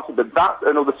looking forward to it. But that's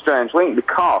another strange link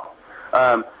because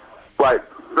like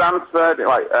Franz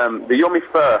Ferdinand, the Yummy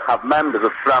Fur have members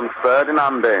of Franz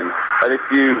Ferdinand in, and if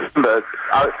you remember,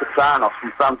 Alex Sopranos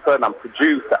from Franz Ferdinand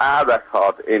produced our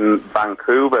record in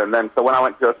Vancouver, and then so when I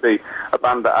went to go see a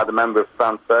band that had a member of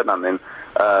Franz Ferdinand in,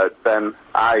 then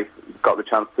I got the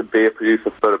chance to be a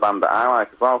producer for a band that I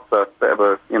like as well, so a bit of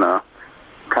a, you know,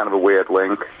 kind of a weird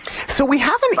link. So we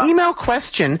have an email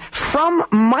question from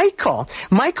Michael.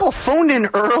 Michael phoned in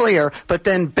earlier, but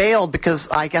then bailed because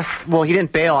I guess, well, he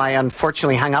didn't bail. I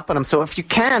unfortunately hung up on him. So if you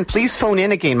can, please phone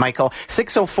in again, Michael.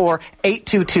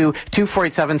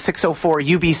 604-822-2487,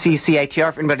 604-UBC-CITR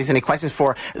if anybody's any questions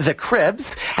for the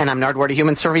Cribs. And I'm Nardwuar, the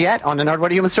Human Serviette, on the Nardwuar,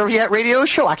 the Human Serviette radio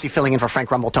show, actually filling in for Frank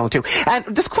Rumbletone, too. And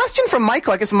this question from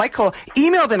Michael, I guess Michael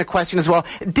emailed in a question as well.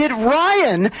 Did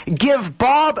Ryan give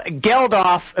Bob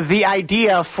Geldof the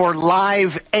idea for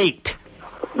Live 8?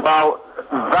 Well,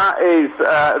 that is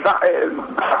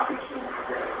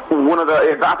one of the.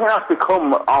 I think that's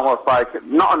become almost like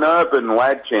not an urban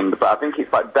legend, but I think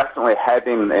it's like definitely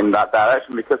heading in that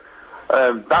direction because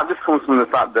that just comes from the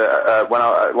fact that when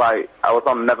I was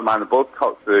on Nevermind the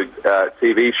Buzzcocks, the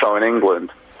TV show in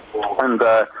England, and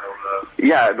I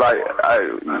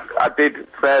did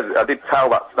tell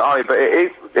that story, but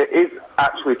it is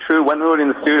actually true. When we were in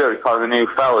the studio recording The New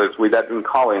Fellas with Edwin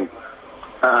Collins,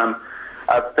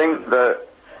 I think that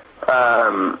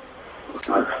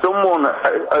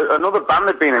another band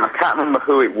had been in, I can't remember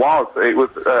who it was. It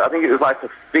was, I think it was like a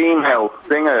female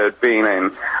singer had been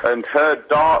in, and her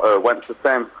daughter went to the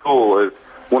same school as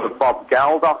one of Bob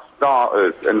Geldof's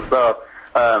daughters, and so,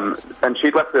 and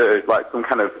she'd left some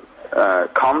kind of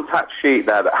contact sheet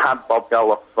there that had Bob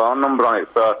Geldof's phone number on it,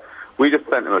 so we just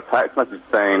sent him a text message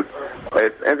saying,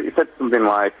 it said something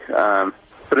like,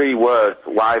 3 words,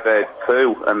 Live Aid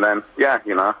 2, and then,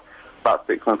 about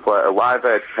 6 months later, Live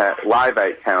Aid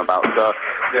came about. So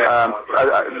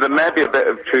there may be a bit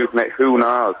of truth in it, who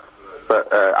knows?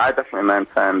 But I definitely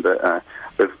maintain that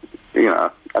there's, I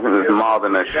think there's more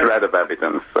than a shred of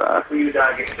evidence.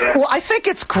 Well, I think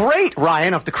it's great,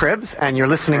 Ryan of the Cribs, and you're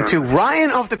listening to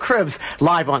Ryan of the Cribs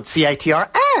live on CITR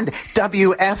and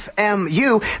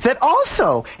WFMU, that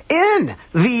also in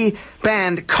the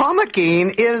band Comic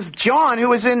Gain is John,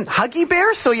 who is in Huggy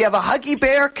Bear, so you have a Huggy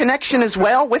Bear connection as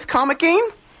well with Comic Gain?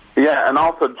 Yeah, and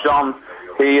also John,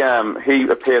 he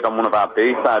appeared on one of our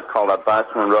B-sides called Advice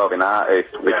from a Roving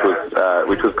Artist, which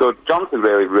was good. John's a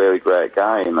really, really great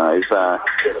guy, Gary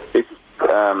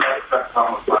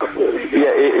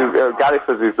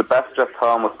says he's the best dressed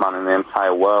homeless man in the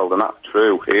entire world, and that's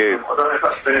true, he is.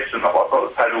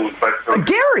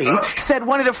 Gary said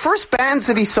one of the first bands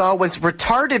that he saw was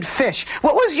Retarded Fish.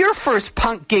 What was your first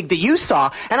punk gig that you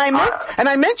saw? And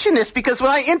I mention this because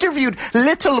when I interviewed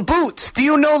Little Boots, do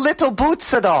you know Little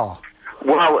Boots at all?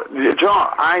 Well,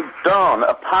 John, I don't.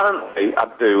 Apparently I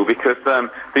do, because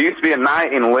there used to be a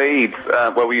night in Leeds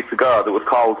where we used to go that was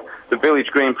called the Village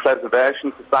Green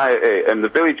Preservation Society, and the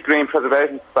Village Green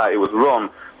Preservation Society was run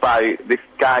by this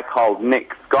guy called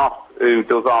Nick Scott, who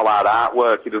does all our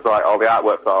artwork. He does all the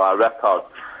artwork for all our records,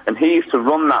 and he used to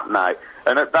run that night.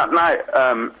 And at that night,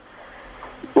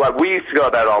 we used to go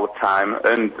there all the time,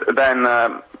 and then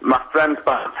my friend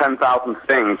found 10,000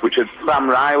 Things, which had Sam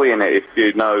Riley in it, if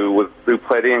you know, who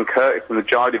played Ian Curtis in the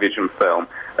Joy Division film,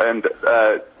 and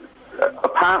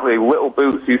apparently Little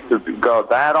Boots used to go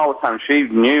there all the time. She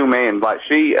knew me, and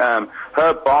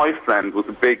her boyfriend was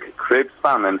a big Cribs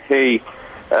fan, and she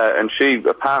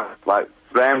apparently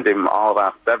framed him all of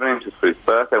our 7 inches for his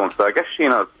birthday one. So I guess she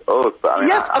knows us. But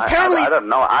apparently I don't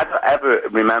know. I don't ever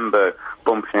remember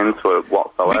bumping into her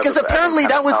whatsoever. Because apparently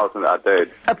that was I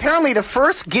did. Apparently the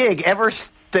first gig ever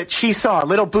that she saw,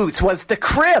 Little Boots, was the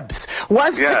Cribs.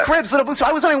 The Cribs, Little Boots. So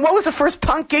I was wondering, what was the first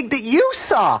punk gig that you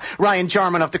saw, Ryan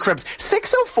Jarman of the Cribs?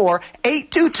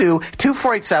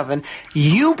 604-822-2487,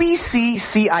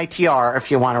 UBC-CITR,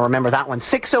 if you want to remember that one.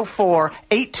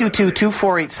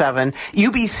 604-822-2487,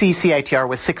 UBC-CITR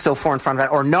with 604 in front of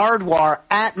that, or Nardwuar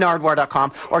at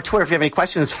Nardwuar.com, or Twitter if you have any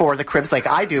questions for the Cribs like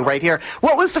I do right here.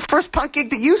 What was the first punk gig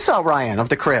that you saw, Ryan, of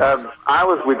the Cribs? I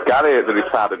was with Gary at the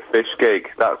Retarded Fish gig.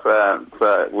 That's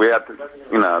we had,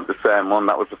 the same one.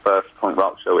 That was the first punk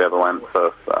rock show we ever went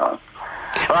to. So.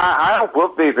 I always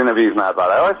love these interviews now, but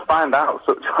I always find out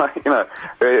such,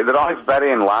 they're always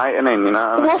very enlightening,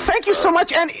 Well, thank you so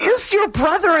much. And is your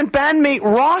brother and bandmate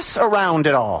Ross around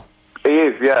at all? He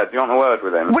is, yeah. Do you want a word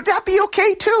with him? Would that be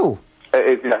okay, too?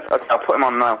 It is, yes. Okay, I'll put him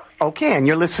on now. Okay, and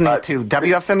you're listening to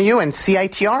WFMU and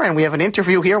CITR, and we have an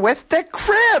interview here with the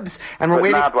Cribs. And we're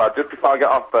waiting. Nardwuar, just before I get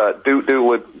off, do.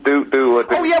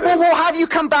 Oh yeah, well, we'll have you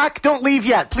come back. Don't leave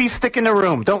yet. Please stick in the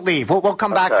room. Don't leave. We'll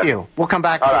come back to you. We'll come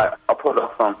back to you. All right, I'll put it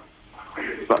on.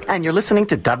 And you're listening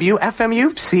to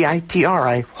WFMU CITR.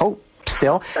 I hope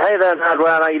still. Hey there,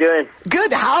 Nardwuar. How you doing?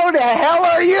 Good. How the hell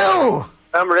are you?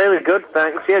 I'm really good,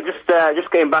 thanks. Yeah, just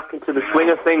getting back into the swing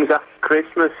of things after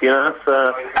Christmas,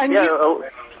 So, and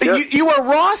You were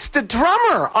Ross, the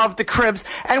drummer of the Cribs,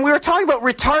 and we were talking about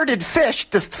Retarded Fish,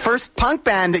 this first punk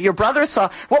band that your brother saw.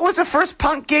 What was the first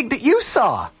punk gig that you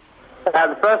saw?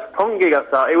 The first punk gig I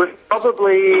saw, it was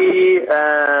probably,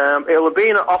 it'll have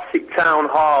been at Optic Town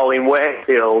Hall in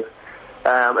Wakefield.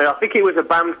 And I think it was a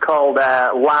band called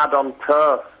Lad on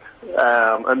Toast.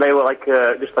 And they were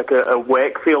just like a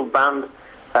Wakefield band.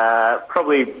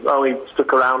 Probably only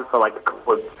stuck around for like a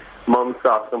couple of months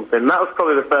or something. That was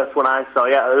probably the first one I saw,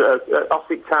 at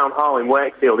Optic Town Hall in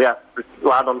Wakefield,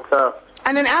 Lad on Toast.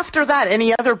 And then after that,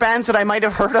 any other bands that I might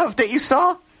have heard of that you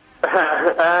saw?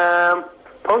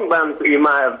 Punk bands that you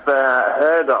might have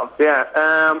heard of,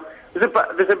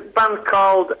 There's a band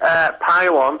called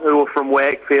Pylon who were from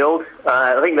Wakefield.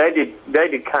 I think they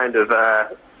did kind of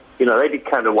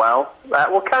well.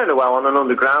 Kind of well on an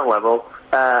underground level.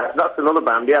 That's another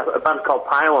band, a band called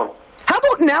Pylon. How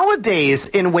about nowadays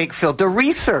in Wakefield, The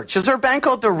Research? Is there a band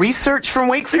called The Research from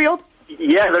Wakefield?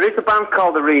 Yeah, there is a band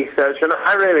called The Research, and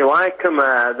I really like them.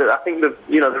 I think they're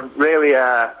really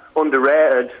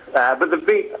underrated. But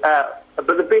they've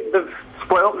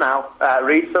split up now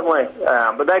recently.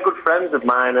 But they're good friends of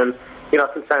mine, and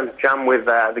sometimes jam with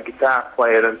the guitar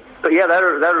player. But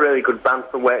they're a really good band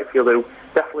from Wakefield who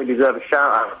definitely deserve a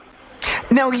shout out.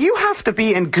 Now, you have to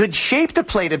be in good shape to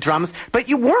play the drums, but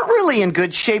you weren't really in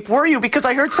good shape, were you? Because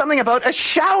I heard something about a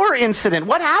shower incident.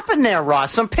 What happened there,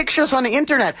 Ross? Some pictures on the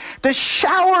internet. The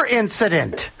shower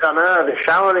incident. I know, the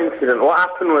shower incident. What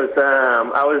happened was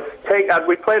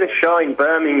we played a show in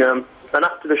Birmingham, and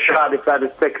after the show I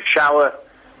decided to take a shower.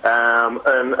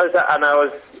 And as I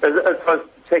was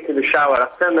taking the shower, I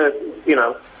turned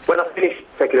when I finished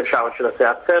taking a shower, I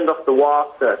turned off the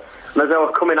water. And as I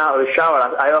was coming out of the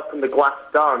shower, I opened the glass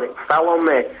door and it fell on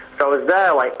me. So I was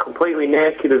there, completely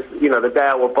naked as, the day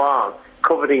I was born,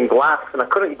 covered in glass. And I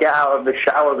couldn't get out of the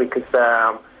shower because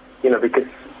there was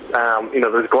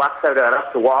glass out there and I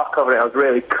had to walk over it. I was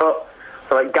really cut.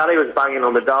 So, Gary was banging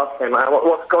on the door saying,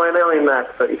 what's going on in there?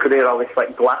 So you could hear all this,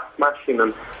 glass smashing.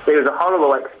 And it was a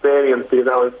horrible experience because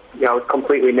I was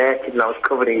completely naked and I was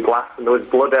covered in glass and there was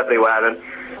blood everywhere. And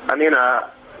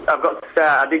I've got to say,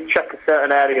 I did check a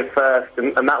certain area first,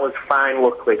 and that was fine,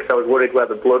 luckily, because I was worried where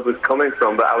the blood was coming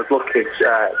from, but I was lucky it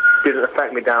didn't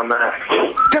affect me down there.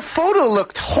 The photo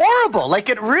looked horrible.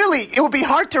 It would be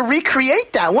hard to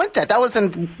recreate that, wouldn't it? That was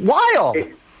wild.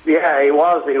 It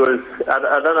was.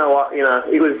 I don't know what,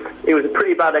 it was a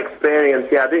pretty bad experience.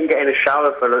 I didn't get in a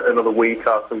shower for another week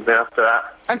or something after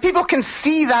that. And people can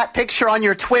see that picture on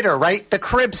your Twitter, right? The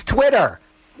Cribs Twitter.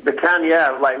 They can,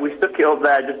 we stuck it up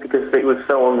there just because it was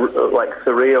so,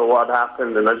 surreal what had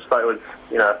happened, and I just thought it was,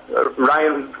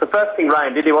 Ryan, the first thing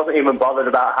Ryan did, he wasn't even bothered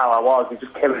about how I was, he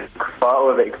just came and took a photo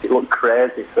of it because it looked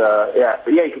crazy, so,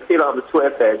 But you can see it on the Twitter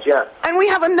page, And we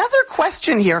have another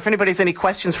question here, if anybody has any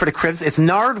questions for the Cribs, it's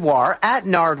Nardwuar at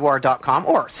nardwuar.com,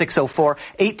 or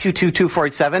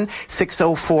 604-822-2487,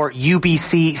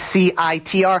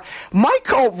 604-UBC-CITR.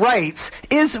 Michael writes,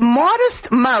 is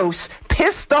Modest Mouse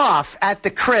pissed off at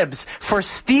the Cribs for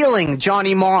stealing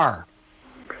Johnny Marr?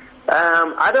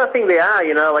 I don't think they are,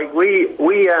 we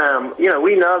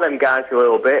know them guys a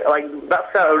little bit.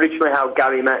 That's originally how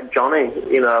Gary met Johnny,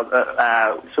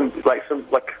 some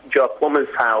Joe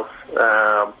Plummer's house,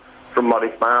 from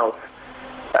Modest Mouse.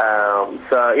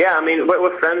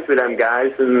 We're friends with them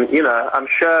guys, and, I'm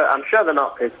sure they're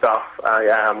not pissed off.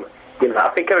 I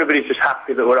think everybody's just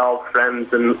happy that we're all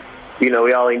friends, and,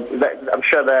 I'm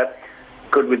sure they're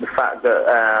good with the fact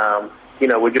that,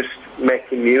 we're just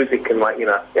making music and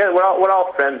we're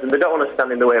all friends and they don't want to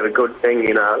stand in the way of a good thing,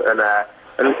 and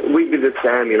we'd be the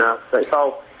same, so it's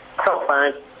all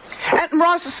fine. And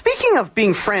Ross, speaking of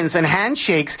being friends and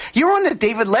handshakes, you were on the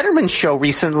David Letterman show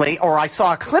recently, or I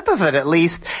saw a clip of it at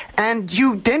least, and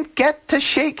you didn't get to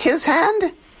shake his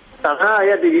hand?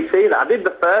 Did you see that? I did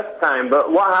the first time,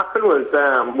 but what happened was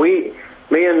me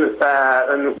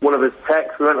and one of his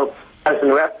techs, we went upstairs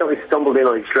and we accidentally stumbled in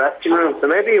on his dressing room, so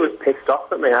maybe he was pissed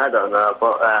off at me, I don't know,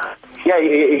 but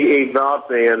he ignored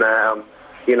me, and I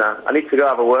need to go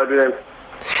have a word with him.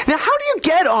 Now, how do you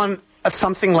get on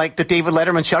something like the David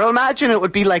Letterman show? I imagine it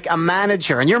would be like a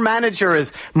manager, and your manager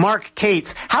is Mark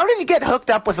Cates. How did you get hooked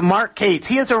up with Mark Cates?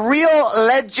 He is a real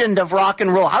legend of rock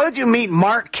and roll. How did you meet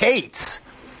Mark Cates?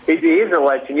 He is a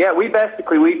legend. Yeah, we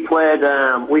played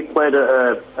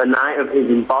a night of his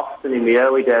in Boston in the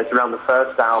early days around the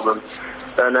first album,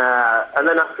 and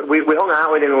then after we hung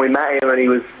out with him and we met him, and he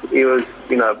was really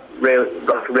a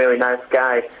really nice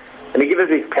guy, and he gave us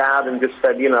his card and just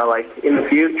said, in the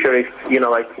future if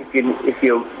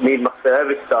you need my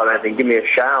service or anything, give me a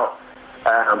shout.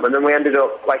 And then we ended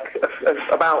up,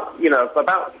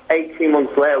 about 18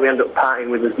 months later, we ended up partying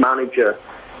with his manager.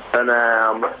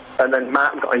 And then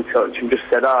Mark got in touch and just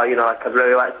said, I'd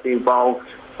really like to be involved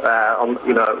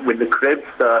with the Cribs.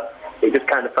 So it just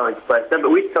kind of fell into place then.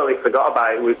 But we totally forgot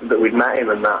about it, that we'd met him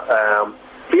and that.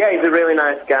 But yeah, he's a really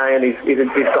nice guy, and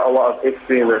he's got a lot of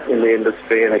history in the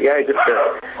industry. And yeah, just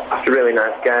a really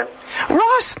nice guy.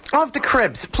 Ross of the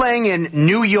Cribs playing in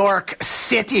New York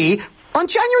City on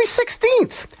January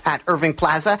 16th at Irving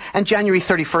Plaza and January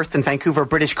 31st in Vancouver,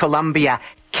 British Columbia,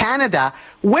 Canada.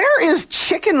 Where is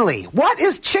Chickenlee? What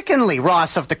is Chickenlee,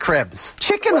 Ross of the Cribs?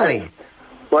 Chickenlee.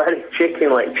 What is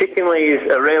Chickenlee? Chickenlee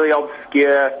is a really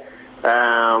obscure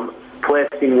place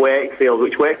in Wakefield,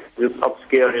 which Wakefield is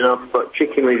obscure enough, but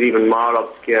Chickenlee is even more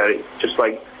obscure. It's just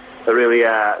like a really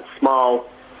small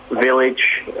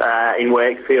village in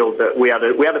Wakefield that we had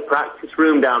a practice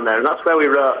room down there, and that's where we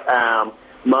wrote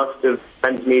most of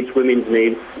men's needs, women's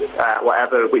needs,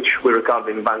 whatever, which we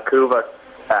recorded in Vancouver.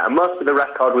 Most of the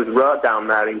record was wrote down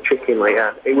there in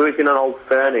Chickenlee. It was in an old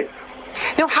furnace.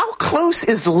 Now, how close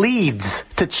is Leeds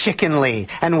to Chickenlee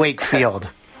and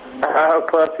Wakefield? How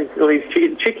close is Leeds?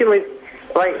 Chickenlee,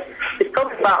 it's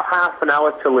probably about half an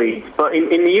hour to Leeds. But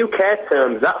in the UK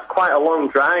terms, that's quite a long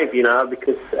drive,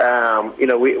 because,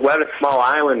 we're a small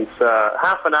island, so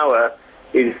half an hour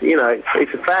is,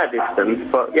 it's a fair distance,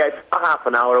 but yeah, it's about half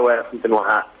an hour away or something like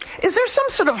that. Is there some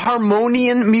sort of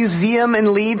harmonium museum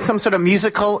in Leeds, some sort of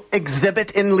musical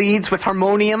exhibit in Leeds with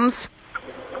harmoniums?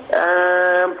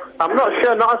 I'm not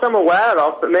sure, not as I'm aware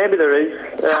of, but maybe there is.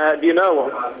 Do you know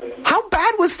one? How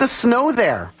bad was the snow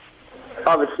there?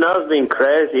 Oh, the snow's been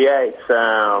crazy, yeah. It's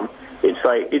the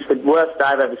worst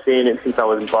I've ever seen it since I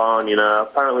was born,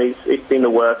 Apparently it's been the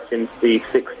worst since the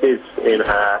 60s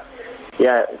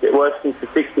worse since the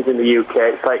 60s in the UK.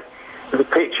 It's like, there's a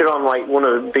picture on one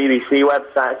of the BBC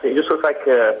websites. It just looks like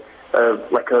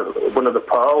one of the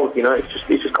poles.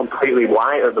 It's just completely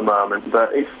white at the moment.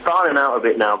 But it's thawing out a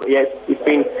bit now. But yeah,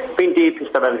 it's been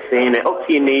deepest I've ever seen it, up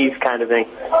to your knees kind of thing.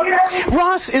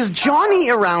 Ross, is Johnny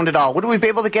around at all? Would we be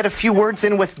able to get a few words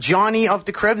in with Johnny of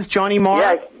the Cribs, Johnny Marr?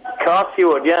 Yeah, of course you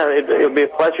would. Yeah, it would be a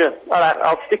pleasure. All right,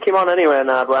 I'll stick him on anyway,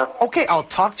 Nardwuar. Okay, I'll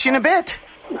talk to you in a bit.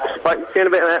 Right, see you in a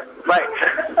bit, mate.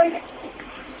 Bye.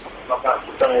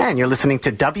 And you're listening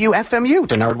to WFMU,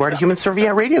 the Nardwuar Human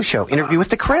Serviette Radio Show. Interview with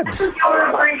the Cribs.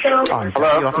 On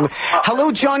WFMU.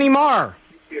 Hello, Johnny Marr.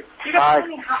 Hi.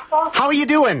 How are you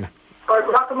doing?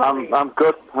 I'm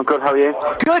good. I'm good. How are you?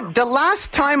 Good. The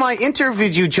last time I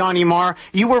interviewed you, Johnny Marr,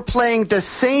 you were playing the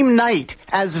same night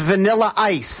as Vanilla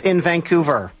Ice in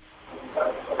Vancouver.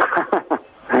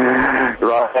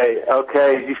 Right,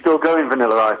 okay. Is he still going,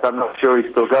 Vanilla Ice? I'm not sure he's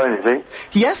still going, is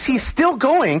he? Yes, he's still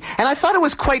going, and I thought it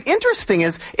was quite interesting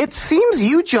is it seems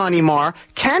you, Johnny Marr,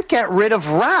 can't get rid of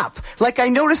rap. Like, I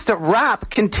noticed that rap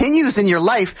continues in your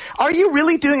life. Are you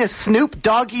really doing a Snoop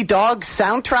Doggy Dogg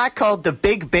soundtrack called The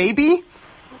Big Baby?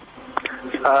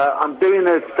 I'm doing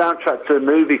a soundtrack to a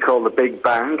movie called The Big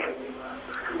Bang,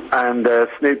 and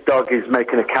Snoop Dogg is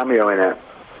making a cameo in it.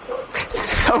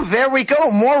 So there we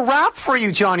go. More rap for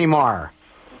you, Johnny Marr.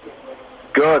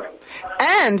 Good.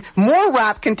 And more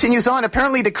rap continues on.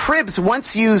 Apparently the Cribs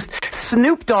once used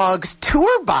Snoop Dogg's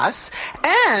tour bus,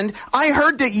 and I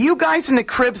heard that you guys in the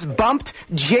Cribs bumped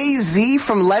Jay-Z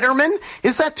from Letterman.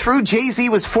 Is that true? Jay-Z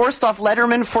was forced off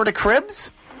Letterman for the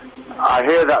Cribs? I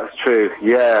hear that's true.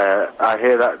 Yeah, I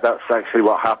hear that's actually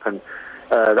what happened.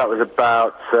 That was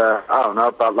about,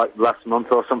 about like last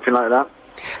month or something like that.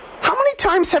 How many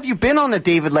times have you been on the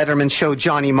David Letterman show,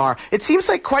 Johnny Marr? It seems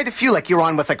like quite a few. Like you're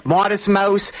on with like Modest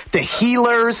Mouse, the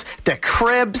Healers, the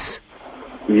Cribs.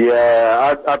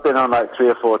 Yeah, I've been on like 3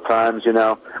 or 4 times.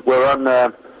 We're on.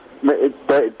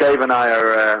 Dave and I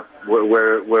are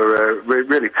we're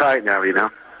really tight now.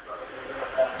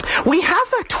 We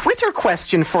have a Twitter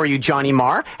question for you, Johnny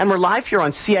Marr, and we're live here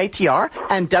on CITR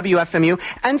and WFMU.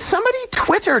 And somebody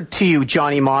Twittered to you,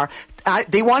 Johnny Marr.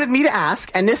 They wanted me to ask,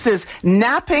 and this is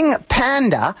Napping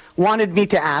Panda wanted me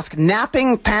to ask,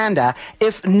 Napping Panda,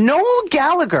 if Noel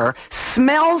Gallagher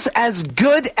smells as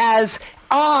good as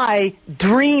I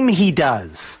dream he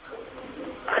does.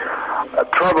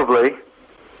 Probably.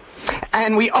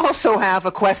 And we also have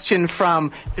a question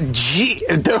from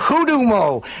the Hoodoo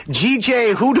Mo,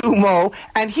 GJ Hoodoo Mo,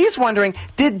 and he's wondering,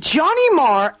 did Johnny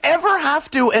Marr ever have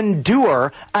to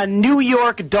endure a New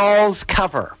York Dolls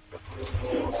cover?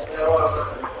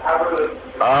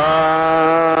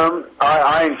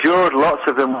 I endured lots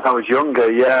of them when I was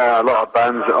younger. Yeah, a lot of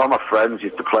bands. All my friends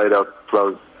used to play those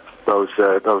songs.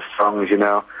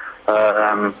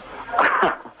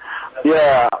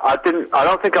 Yeah, I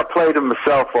don't think I played them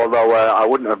myself, although I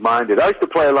wouldn't have minded. I used to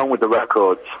play along with the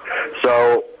records,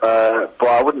 so but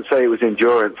I wouldn't say it was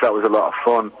endurance. That was a lot of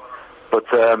fun. But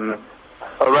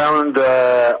around,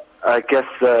 I guess,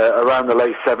 around the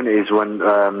late 70s, when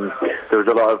there was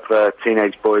a lot of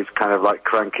teenage boys kind of like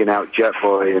cranking out Jet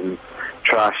Boy and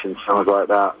Trash and songs like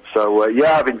that. So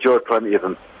yeah, I've enjoyed plenty of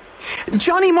them.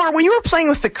 Johnny Marr, when you were playing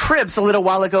with the Cribs a little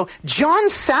while ago,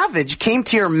 John Savage came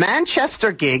to your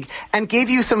Manchester gig and gave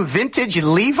you some vintage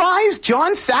Levi's?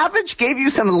 John Savage gave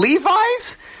you some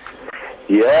Levi's?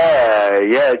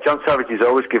 Yeah, John Savage is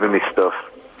always giving me stuff.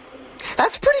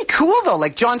 That's pretty cool, though.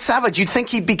 Like John Savage, you'd think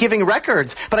he'd be giving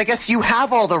records, but I guess you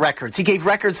have all the records. He gave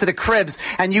records to the Cribs,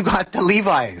 and you got the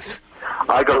Levi's.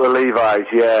 I got the Levi's,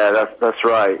 yeah, that's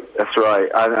right.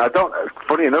 And I don't,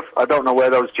 funny enough, I don't know where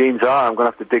those jeans are. I'm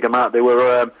going to have to dig them out. They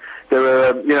were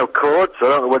cords. I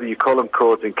don't know whether you call them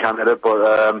cords in Canada,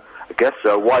 but I guess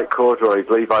white corduroys,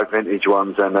 Levi vintage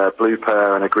ones, and a blue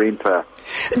pair and a green pair.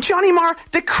 Johnny Marr,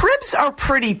 the Cribs are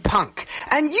pretty punk,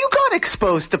 and you got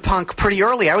exposed to punk pretty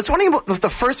early. I was wondering about the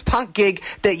first punk gig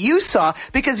that you saw,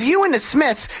 because you and the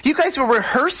Smiths, you guys were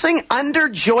rehearsing under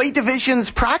Joy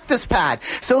Division's practice pad.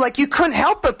 So, like, you couldn't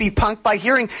help but be punk by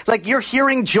hearing, like, you're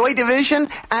hearing Joy Division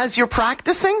as you're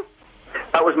practicing?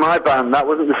 That was my band. That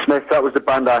wasn't the Smiths. That was the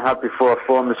band I had before I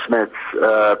formed the Smiths.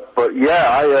 But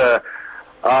yeah,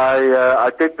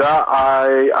 I did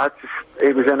that.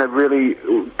 It was in a really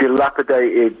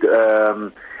dilapidated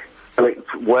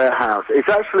warehouse. It's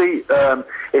actually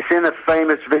it's in a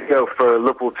famous video for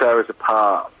Love Will Tear Us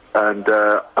Apart, and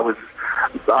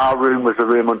our room was the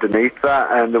room underneath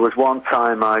that. And there was one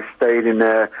time I stayed in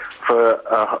there for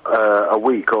a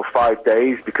week or 5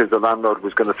 days because the landlord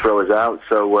was going to throw us out.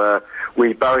 So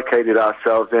we barricaded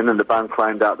ourselves in, and the band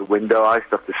climbed out the window. I used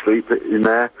to have to sleep in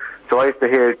there, so I used to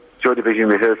hear Joy Division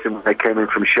rehearsing when they came in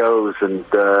from shows, and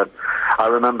I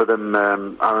remember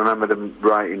them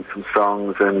writing some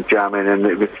songs and jamming, and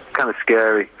it was kind of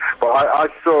scary. But I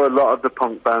saw a lot of the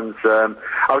punk bands. I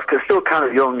was still kind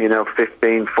of young,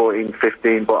 14,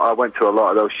 15, but I went to a lot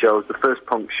of those shows. The first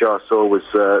punk show I saw was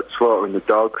Slaughtering the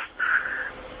Dogs.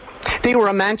 They were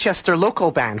a Manchester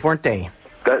local band, weren't they?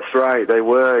 That's right, they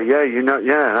were.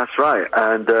 Yeah, that's right.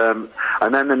 And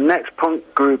then the next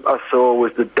punk group I saw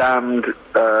was the Damned.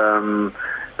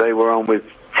 They were on with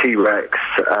T-Rex,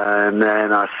 and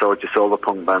then I saw just all the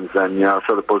punk bands. Then I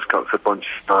saw the Buzzcocks a bunch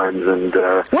of times. And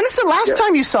when is the last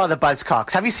time you saw the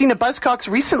Buzzcocks? Have you seen the Buzzcocks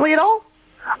recently at all?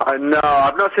 No,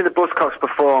 I've not seen the Buzzcocks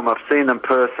perform. I've seen them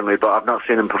personally, but I've not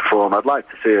seen them perform. I'd like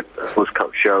to see a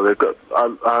Buzzcocks show.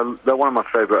 They're one of my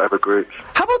favourite ever groups.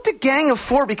 How about the Gang of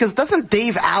Four? Because doesn't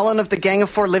Dave Allen of the Gang of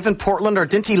Four live in Portland, or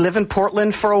didn't he live in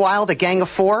Portland for a while, the Gang of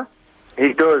Four?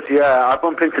 He does, yeah. I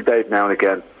bump into Dave now and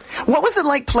again. What was it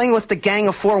like playing with the Gang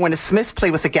of Four when the Smiths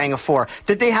played with the Gang of Four?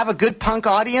 Did they have a good punk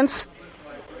audience?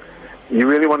 You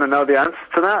really want to know the answer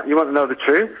to that? You want to know the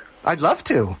truth? I'd love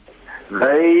to.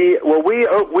 We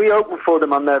opened for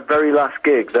them on their very last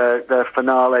gig, their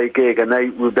finale gig, and they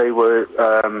were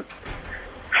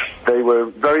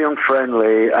very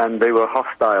unfriendly, and they were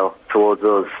hostile towards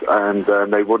us, and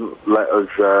they wouldn't let us.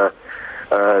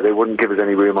 They wouldn't give us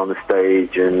any room on the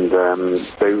stage, and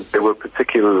they were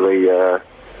particularly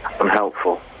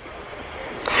unhelpful.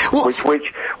 Well,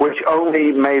 which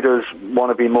only made us want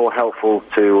to be more helpful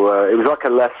to. It was like a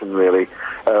lesson, really,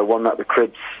 one that the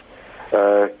Cribs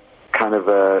kind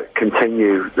of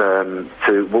continue to.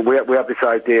 Well, we have this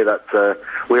idea that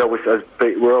we're always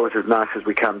as nice as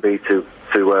we can be to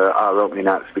our opening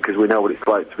acts, because we know what it's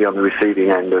like to be on the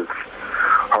receiving end of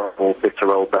horrible,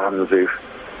 bitter old bands who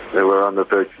were on the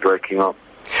verge of breaking up.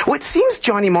 Well, it seems,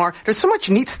 Johnny Marr, there's so much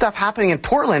neat stuff happening in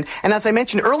Portland. And as I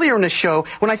mentioned earlier in the show,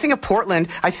 when I think of Portland,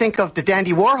 I think of the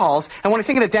Dandy Warhols. And when I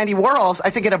think of the Dandy Warhols, I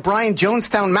think of the Brian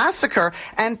Jonestown Massacre.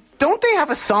 And don't they have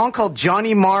a song called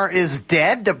Johnny Marr is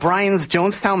Dead, the Brian's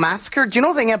Jonestown Massacre? Do you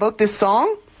know anything about this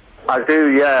song? I do,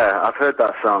 yeah. I've heard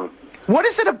that song. What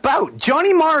is it about?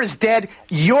 Johnny Marr is Dead,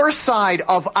 your side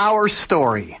of our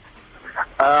story.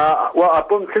 Well, I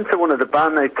bumped into one of the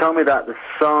band. They told me that the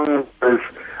song was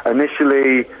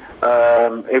initially,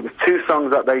 it was two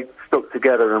songs that they stuck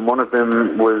together, and one of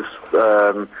them was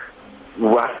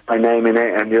my name in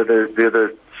it, and the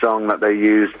other song that they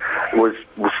used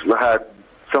had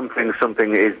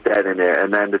something is dead in it,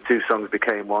 and then the two songs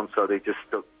became one, so they just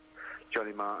stuck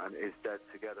Johnny Marr and Is Dead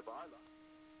together. But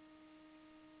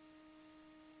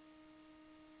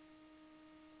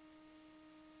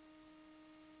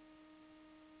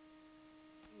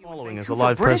Following is a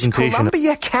live British presentation.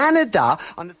 Columbia, Canada,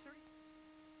 on the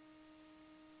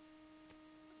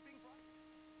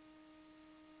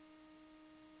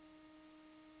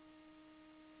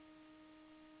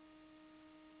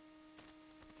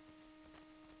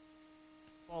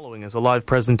Following is a live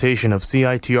presentation of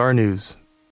CITR News.